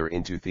together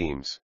into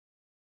themes.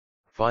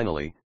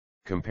 Finally,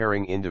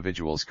 comparing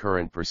individuals'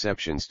 current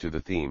perceptions to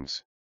the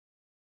themes.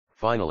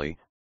 Finally,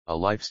 a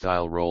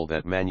lifestyle role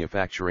that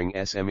manufacturing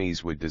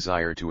SMEs would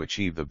desire to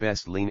achieve the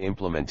best lean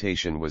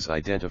implementation was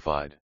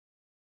identified.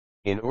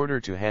 In order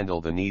to handle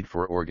the need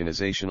for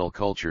organizational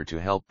culture to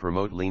help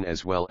promote lean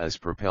as well as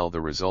propel the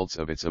results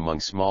of its among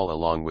small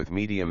along with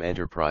medium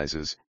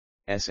enterprises,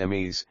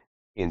 SMEs,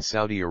 in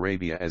Saudi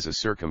Arabia as a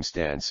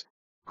circumstance,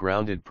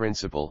 grounded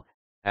principle,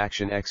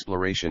 action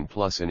exploration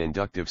plus an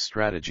inductive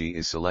strategy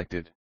is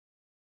selected.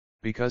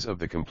 Because of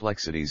the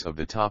complexities of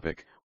the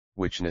topic,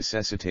 which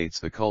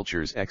necessitates the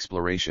culture's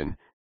exploration,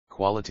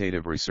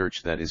 qualitative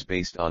research that is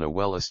based on a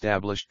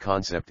well-established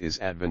concept is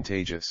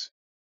advantageous.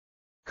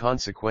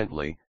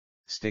 Consequently,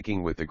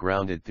 sticking with the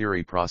grounded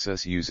theory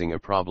process using a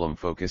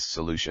problem-focused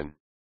solution.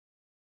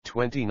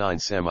 29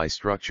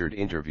 semi-structured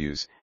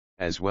interviews,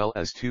 as well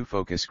as 2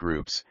 focus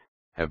groups,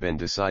 have been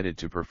decided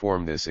to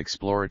perform this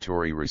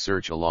exploratory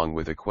research along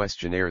with a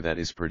questionnaire that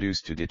is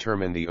produced to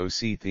determine the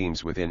OC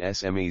themes within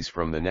SMEs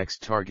from the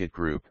next target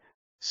group.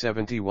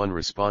 71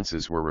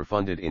 responses were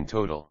refunded in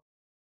total.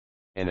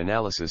 An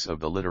analysis of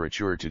the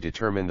literature to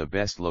determine the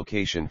best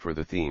location for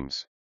the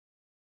themes.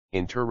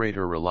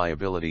 Inter-rater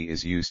reliability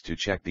is used to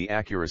check the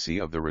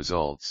accuracy of the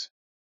results.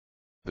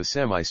 The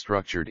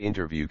semi-structured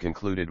interview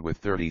concluded with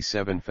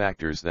 37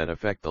 factors that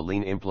affect the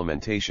lean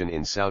implementation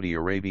in Saudi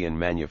Arabian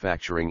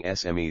manufacturing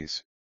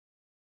SMEs.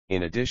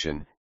 In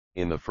addition,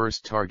 in the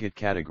first target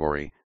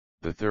category,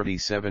 the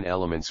 37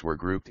 elements were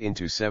grouped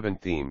into 7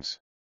 themes.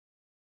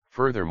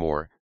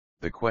 Furthermore,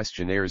 the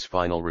questionnaires'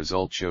 final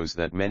result shows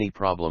that many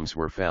problems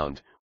were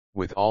found,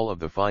 with all of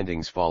the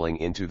findings falling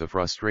into the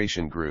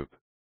frustration group.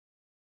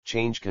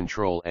 Change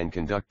control and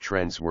conduct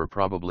trends were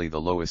probably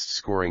the lowest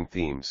scoring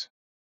themes.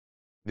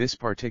 This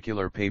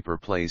particular paper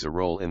plays a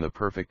role in the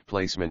perfect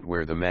placement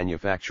where the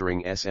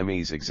manufacturing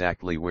SMEs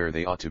exactly where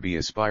they ought to be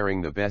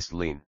aspiring the best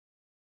lean.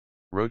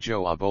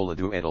 Rojo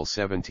Aboladu et al.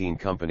 17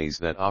 companies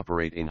that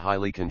operate in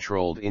highly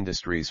controlled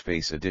industries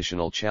face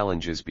additional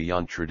challenges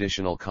beyond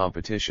traditional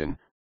competition,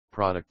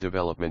 product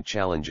development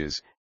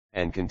challenges,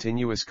 and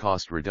continuous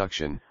cost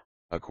reduction,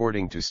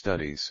 according to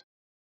studies.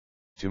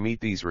 To meet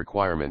these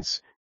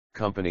requirements,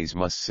 companies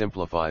must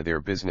simplify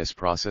their business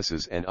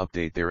processes and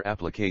update their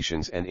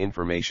applications and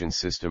information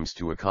systems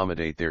to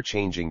accommodate their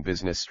changing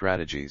business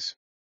strategies.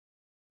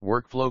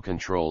 Workflow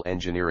control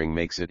engineering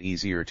makes it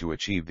easier to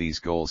achieve these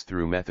goals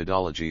through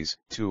methodologies,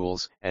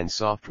 tools, and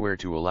software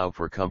to allow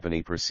for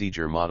company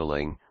procedure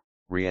modeling,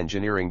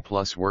 re-engineering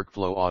plus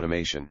workflow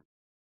automation.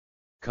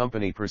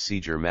 Company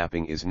procedure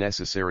mapping is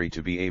necessary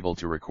to be able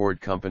to record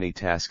company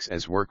tasks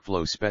as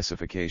workflow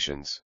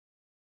specifications.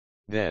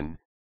 Then,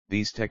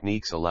 these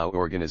techniques allow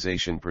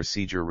organization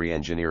procedure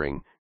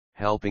re-engineering,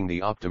 helping the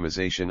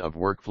optimization of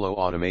workflow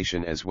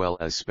automation as well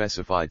as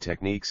specified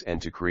techniques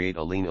and to create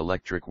a lean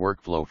electric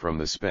workflow from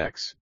the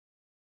specs.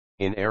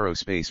 In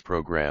aerospace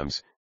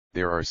programs,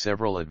 there are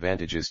several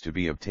advantages to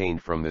be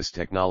obtained from this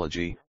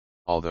technology,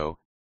 although,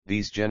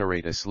 these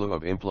generate a slew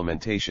of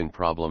implementation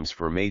problems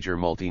for major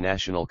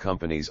multinational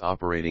companies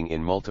operating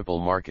in multiple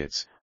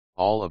markets,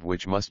 all of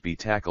which must be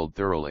tackled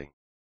thoroughly.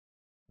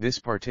 This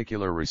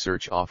particular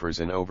research offers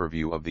an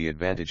overview of the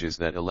advantages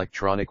that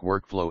electronic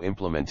workflow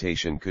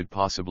implementation could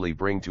possibly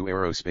bring to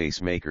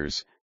aerospace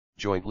makers,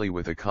 jointly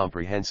with a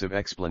comprehensive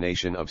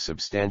explanation of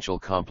substantial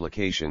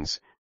complications,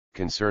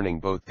 concerning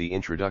both the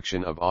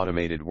introduction of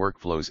automated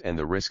workflows and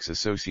the risks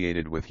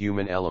associated with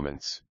human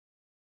elements.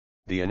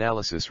 The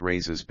analysis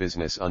raises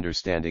business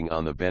understanding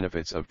on the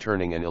benefits of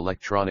turning an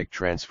electronic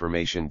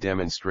transformation,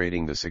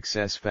 demonstrating the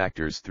success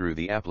factors through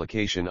the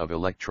application of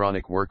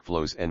electronic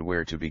workflows and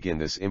where to begin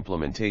this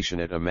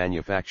implementation at a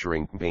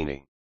manufacturing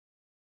company.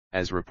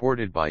 As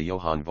reported by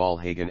Johan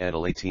Valhagen et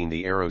al. 18,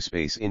 the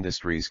aerospace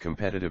industry's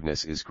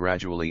competitiveness is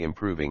gradually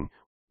improving,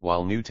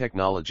 while new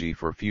technology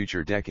for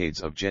future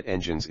decades of jet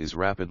engines is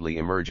rapidly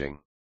emerging.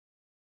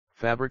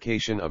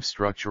 Fabrication of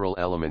structural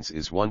elements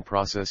is one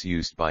process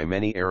used by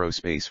many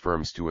aerospace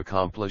firms to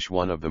accomplish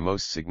one of the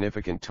most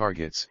significant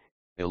targets,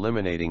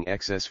 eliminating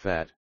excess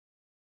fat.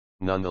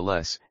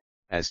 Nonetheless,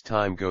 as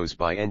time goes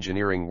by,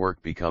 engineering work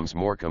becomes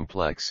more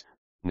complex,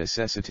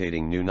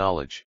 necessitating new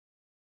knowledge.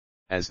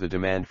 As the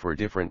demand for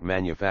different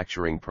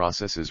manufacturing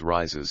processes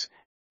rises,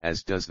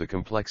 as does the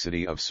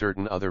complexity of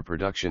certain other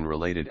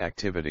production-related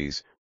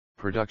activities,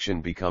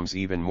 production becomes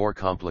even more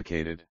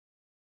complicated.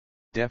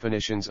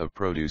 Definitions of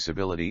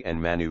producibility and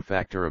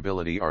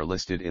manufacturability are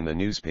listed in the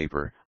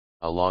newspaper,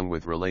 along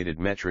with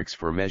related metrics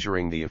for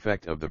measuring the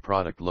effect of the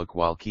product look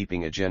while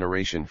keeping a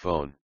generation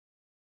phone.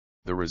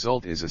 The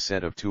result is a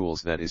set of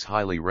tools that is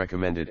highly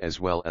recommended,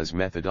 as well as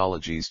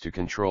methodologies to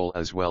control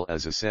as well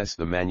as assess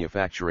the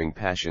manufacturing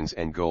passions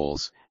and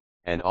goals,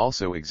 and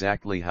also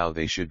exactly how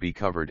they should be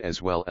covered,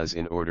 as well as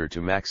in order to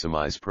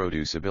maximize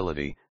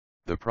producibility,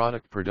 the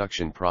product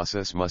production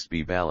process must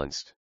be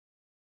balanced.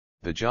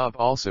 The job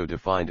also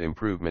defined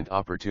improvement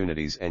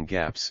opportunities and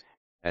gaps,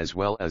 as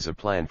well as a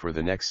plan for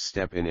the next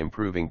step in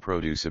improving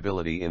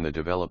producibility in the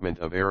development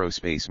of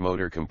aerospace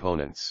motor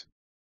components.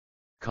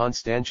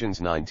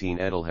 Constantians 19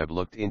 et al. Have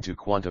looked into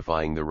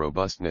quantifying the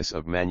robustness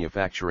of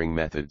manufacturing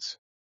methods.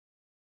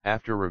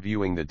 After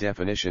reviewing the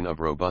definition of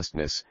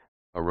robustness,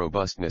 a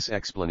robustness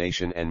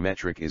explanation and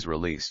metric is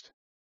released.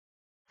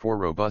 For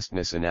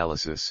robustness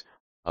analysis,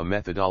 a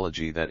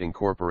methodology that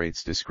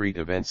incorporates discrete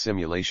event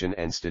simulation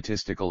and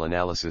statistical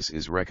analysis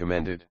is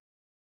recommended.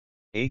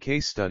 A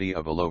case study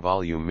of a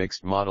low-volume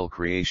mixed model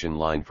creation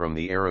line from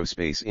the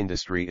aerospace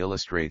industry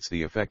illustrates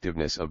the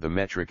effectiveness of the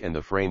metric and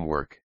the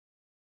framework.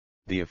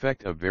 The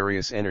effect of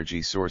various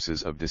energy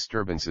sources of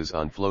disturbances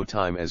on flow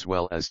time as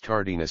well as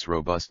tardiness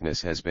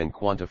robustness has been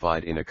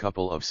quantified in a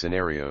couple of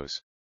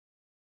scenarios.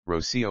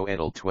 Rocio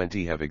et al.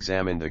 20 have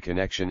examined the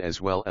connection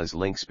as well as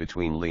links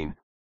between lean,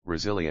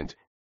 resilient,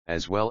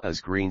 as well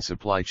as green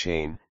supply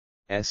chain,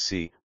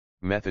 SC,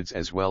 methods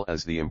as well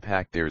as the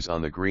impact there's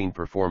on the green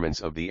performance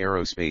of the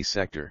aerospace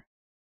sector.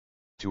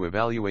 To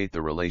evaluate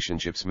the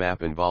relationships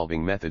map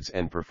involving methods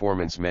and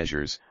performance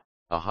measures,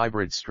 a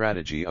hybrid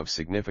strategy of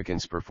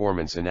significance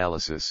performance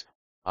analysis,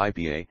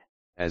 IPA,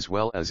 as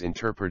well as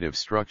interpretive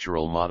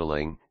structural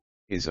modeling,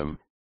 ISM,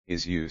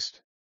 is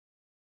used.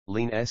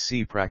 Lean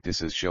SC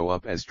practices show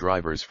up as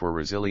drivers for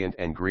resilient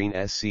and green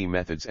SC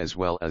methods as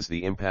well as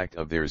the impact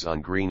of theirs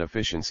on green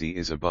efficiency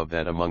is above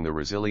that among the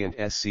resilient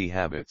SC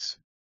habits.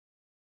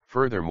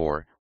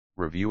 Furthermore,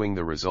 reviewing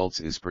the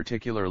results is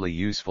particularly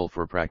useful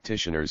for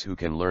practitioners who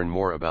can learn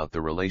more about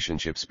the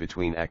relationships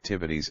between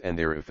activities and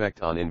their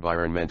effect on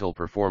environmental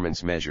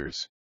performance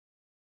measures.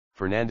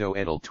 Fernando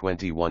et al.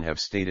 21 have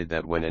stated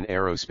that when an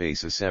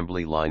aerospace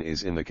assembly line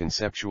is in the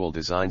conceptual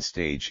design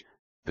stage,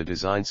 the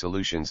design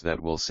solutions that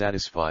will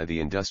satisfy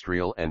the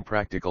industrial and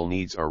practical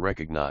needs are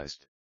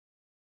recognized.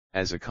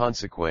 As a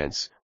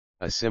consequence,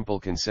 a simple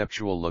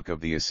conceptual look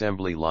of the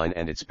assembly line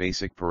and its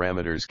basic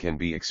parameters can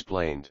be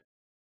explained.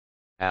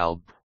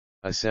 ALB,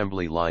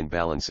 assembly line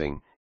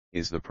balancing,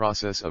 is the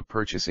process of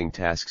purchasing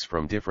tasks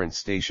from different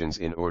stations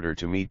in order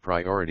to meet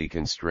priority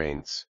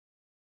constraints.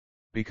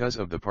 Because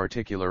of the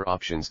particular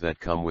options that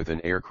come with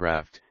an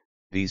aircraft,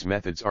 these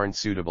methods aren't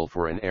suitable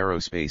for an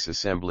aerospace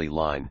assembly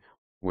line,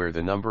 where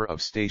the number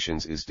of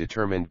stations is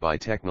determined by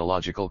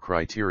technological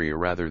criteria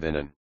rather than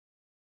an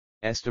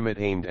estimate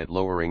aimed at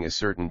lowering a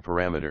certain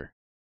parameter.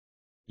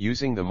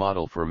 Using the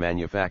model for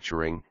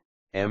manufacturing,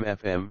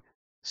 MFM,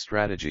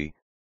 strategy,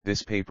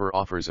 this paper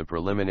offers a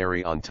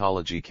preliminary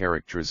ontology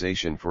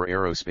characterization for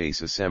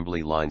aerospace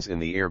assembly lines in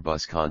the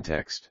Airbus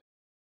context.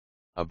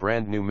 A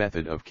brand new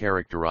method of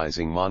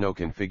characterizing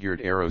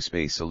mono-configured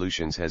aerospace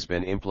solutions has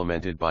been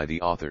implemented by the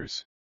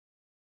authors.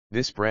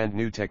 This brand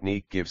new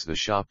technique gives the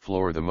shop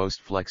floor the most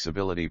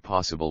flexibility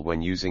possible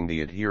when using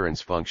the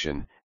adherence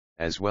function,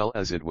 as well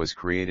as it was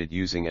created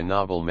using a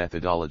novel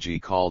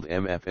methodology called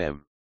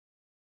MFM.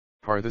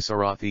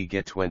 Parthasarathi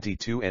Get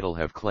 22 et al.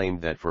 Have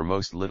claimed that for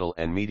most little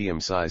and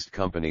medium-sized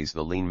companies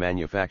the lean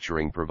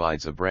manufacturing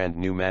provides a brand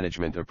new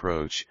management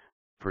approach,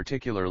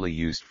 particularly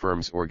used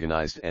firms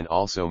organized and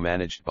also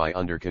managed by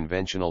under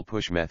conventional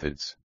push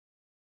methods.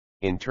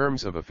 In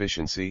terms of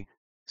efficiency,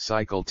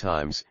 cycle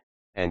times,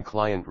 and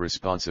client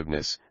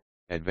responsiveness,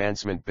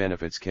 advancement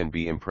benefits can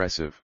be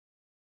impressive.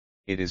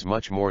 It is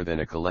much more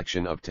than a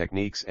collection of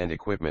techniques and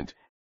equipment,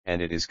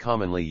 and it is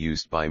commonly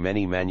used by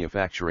many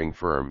manufacturing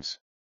firms.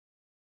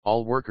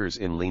 All workers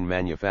in lean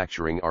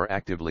manufacturing are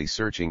actively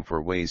searching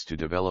for ways to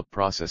develop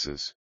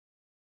processes.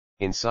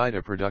 Inside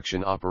a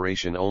production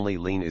operation only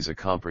lean is a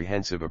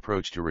comprehensive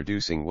approach to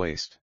reducing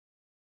waste.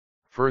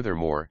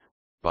 Furthermore,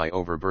 by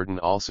overburden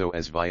also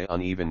as via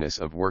unevenness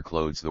of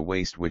workloads the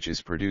waste which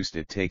is produced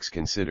it takes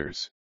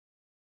considers.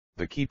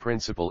 The key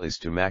principle is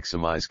to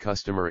maximize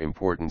customer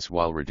importance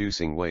while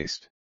reducing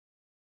waste.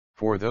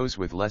 For those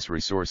with less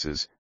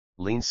resources,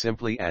 lean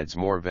simply adds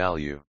more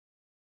value.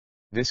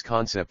 This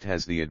concept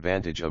has the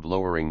advantage of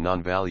lowering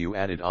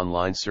non-value-added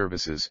online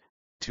services,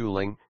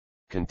 tooling,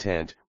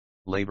 content,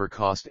 labor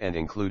cost and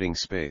including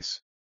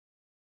space.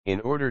 In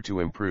order to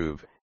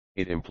improve,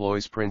 it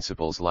employs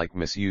principles like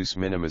misuse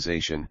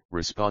minimization,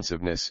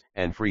 responsiveness,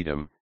 and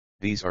freedom.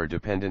 These are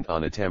dependent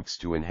on attempts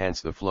to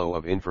enhance the flow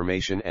of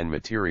information and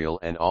material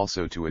and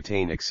also to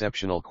attain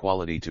exceptional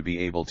quality to be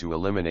able to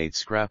eliminate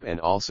scrap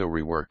and also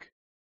rework.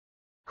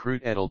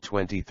 Crute et al.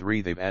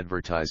 23 They've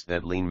advertised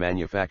that lean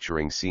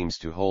manufacturing seems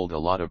to hold a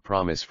lot of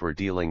promise for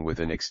dealing with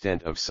an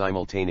extent of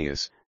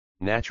simultaneous,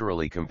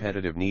 naturally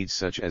competitive needs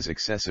such as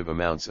excessive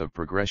amounts of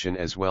progression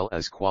as well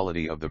as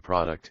quality of the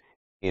product,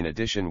 in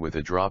addition with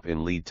a drop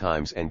in lead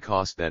times and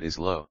cost that is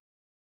low.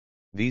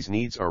 These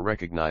needs are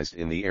recognized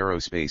in the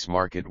aerospace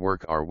market.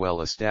 Work are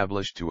well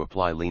established to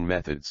apply lean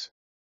methods.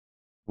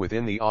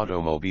 Within the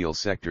automobile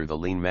sector the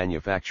lean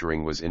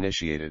manufacturing was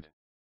initiated.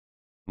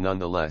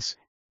 Nonetheless,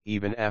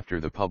 even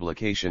after the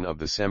publication of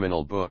the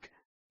seminal book,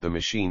 The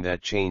Machine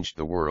That Changed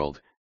the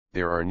World,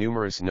 there are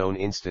numerous known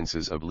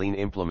instances of lean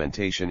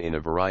implementation in a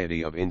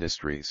variety of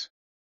industries.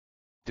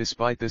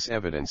 Despite this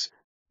evidence,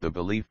 the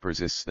belief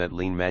persists that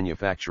lean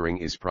manufacturing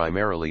is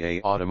primarily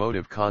an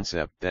automotive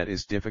concept that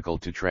is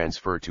difficult to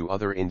transfer to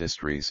other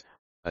industries,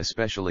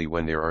 especially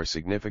when there are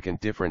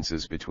significant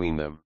differences between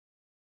them.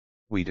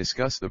 We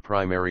discuss the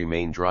primary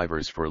main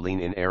drivers for lean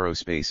in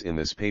aerospace in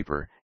this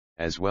paper,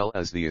 as well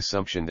as the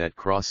assumption that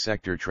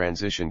cross-sector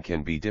transition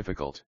can be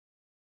difficult.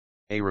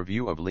 A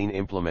review of lean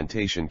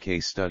implementation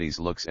case studies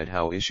looks at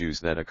how issues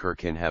that occur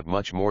can have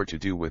much more to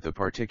do with the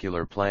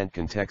particular plant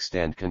context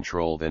and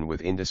control than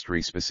with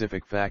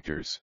industry-specific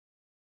factors.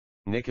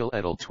 Nikhil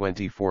et al.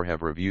 24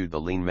 have reviewed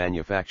the lean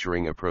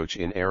manufacturing approach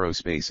in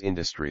aerospace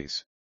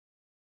industries.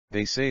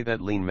 They say that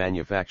lean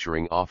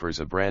manufacturing offers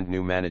a brand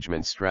new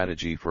management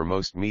strategy for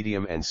most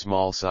medium and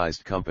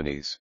small-sized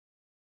companies.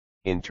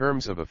 In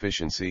terms of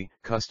efficiency,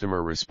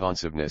 customer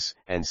responsiveness,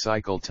 and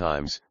cycle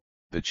times,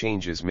 the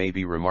changes may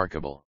be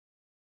remarkable.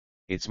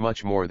 It's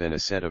much more than a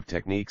set of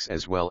techniques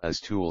as well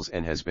as tools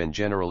and has been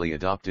generally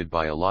adopted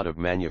by a lot of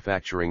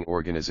manufacturing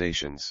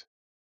organizations.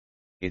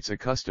 It's a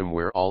custom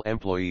where all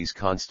employees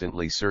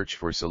constantly search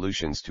for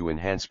solutions to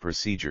enhance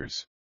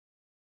procedures.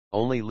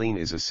 Only lean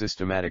is a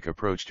systematic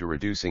approach to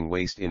reducing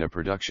waste in a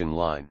production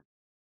line.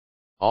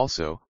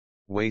 Also,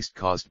 waste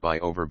caused by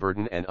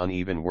overburden and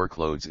uneven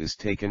workloads is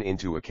taken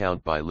into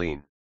account by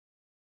lean.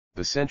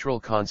 The central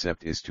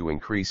concept is to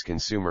increase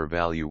consumer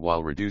value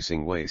while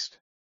reducing waste.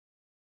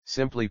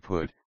 Simply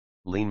put,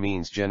 lean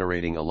means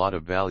generating a lot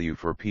of value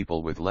for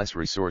people with less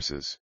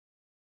resources.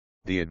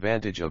 The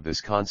advantage of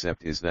this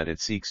concept is that it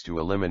seeks to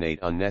eliminate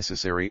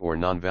unnecessary or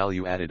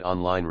non-value-added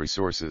online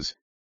resources,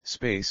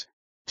 space,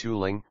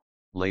 tooling,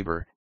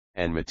 labor,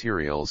 and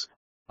materials,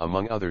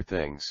 among other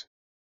things.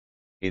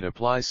 It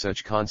applies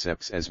such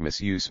concepts as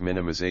misuse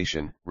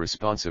minimization,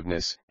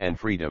 responsiveness, and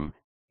freedom.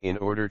 In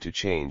order to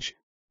change,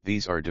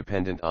 these are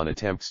dependent on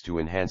attempts to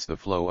enhance the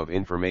flow of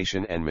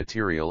information and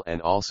material and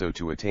also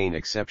to attain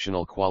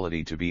exceptional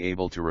quality to be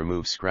able to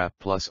remove scrap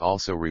plus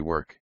also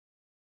rework.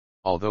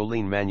 Although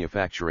lean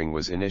manufacturing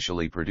was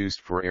initially produced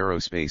for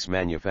aerospace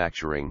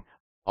manufacturing,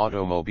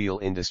 automobile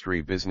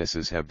industry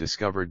businesses have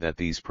discovered that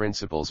these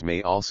principles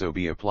may also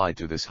be applied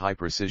to this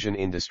high-precision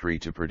industry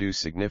to produce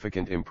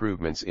significant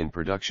improvements in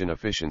production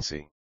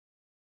efficiency.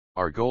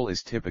 Our goal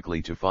is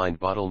typically to find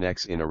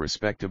bottlenecks in a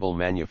respectable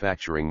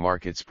manufacturing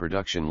market's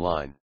production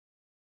line.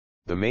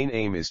 The main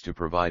aim is to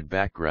provide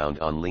background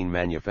on lean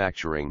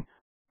manufacturing,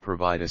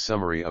 provide a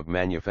summary of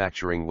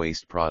manufacturing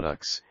waste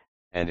products,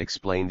 and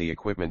explain the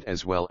equipment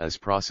as well as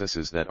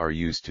processes that are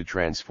used to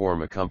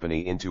transform a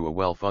company into a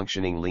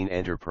well-functioning lean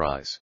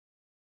enterprise.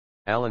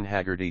 Alan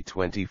Haggerty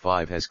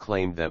 25 has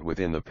claimed that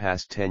within the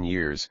past 10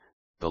 years,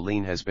 the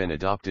lean has been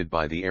adopted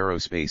by the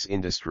aerospace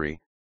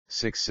industry,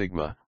 Six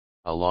Sigma,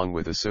 along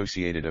with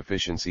associated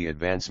efficiency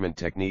advancement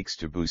techniques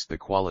to boost the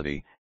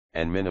quality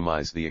and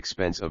minimize the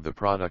expense of the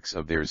products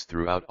of theirs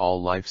throughout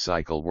all life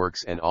cycle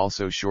works and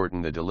also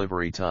shorten the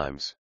delivery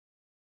times.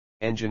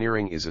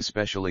 Engineering is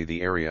especially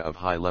the area of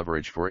high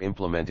leverage for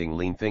implementing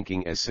lean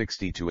thinking, as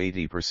 60 to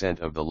 80%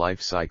 of the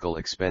life cycle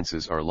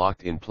expenses are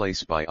locked in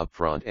place by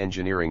upfront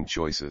engineering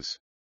choices.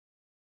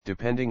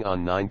 Depending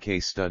on 9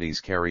 case studies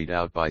carried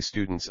out by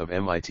students of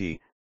MIT,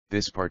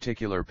 this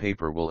particular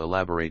paper will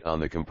elaborate on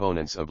the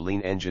components of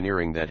lean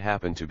engineering that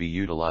happen to be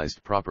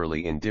utilized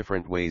properly in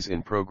different ways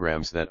in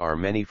programs that are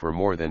many for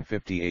more than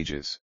 50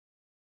 ages.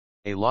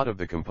 A lot of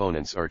the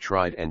components are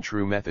tried and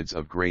true methods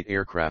of great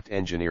aircraft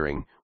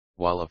engineering,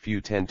 while a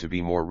few tend to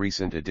be more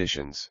recent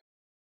additions.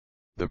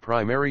 The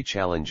primary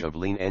challenge of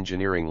lean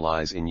engineering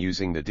lies in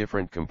using the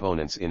different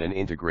components in an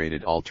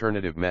integrated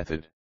alternative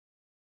method.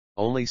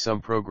 Only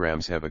some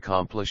programs have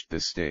accomplished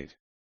this state.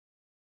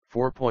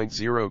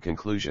 4.0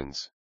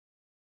 Conclusions.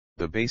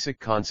 The basic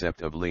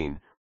concept of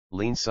lean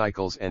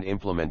cycles and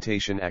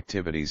implementation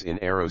activities in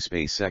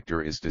aerospace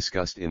sector is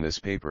discussed in this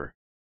paper.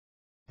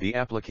 The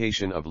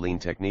application of lean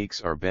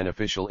techniques are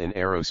beneficial in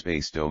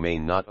aerospace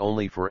domain not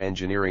only for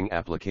engineering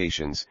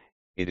applications,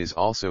 it is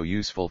also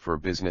useful for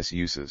business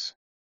uses.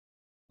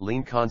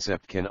 Lean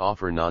concept can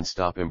offer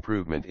non-stop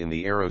improvement in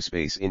the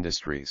aerospace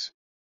industries.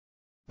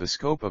 The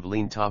scope of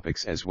lean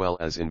topics as well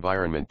as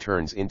environment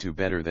turns into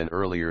better than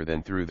earlier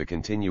than through the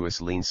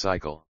continuous lean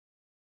cycle.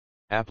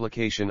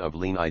 Application of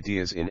lean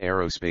ideas in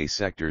aerospace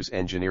sector's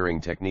engineering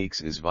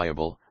techniques is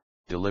viable,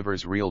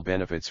 delivers real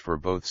benefits for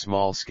both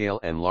small-scale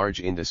and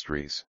large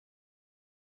industries.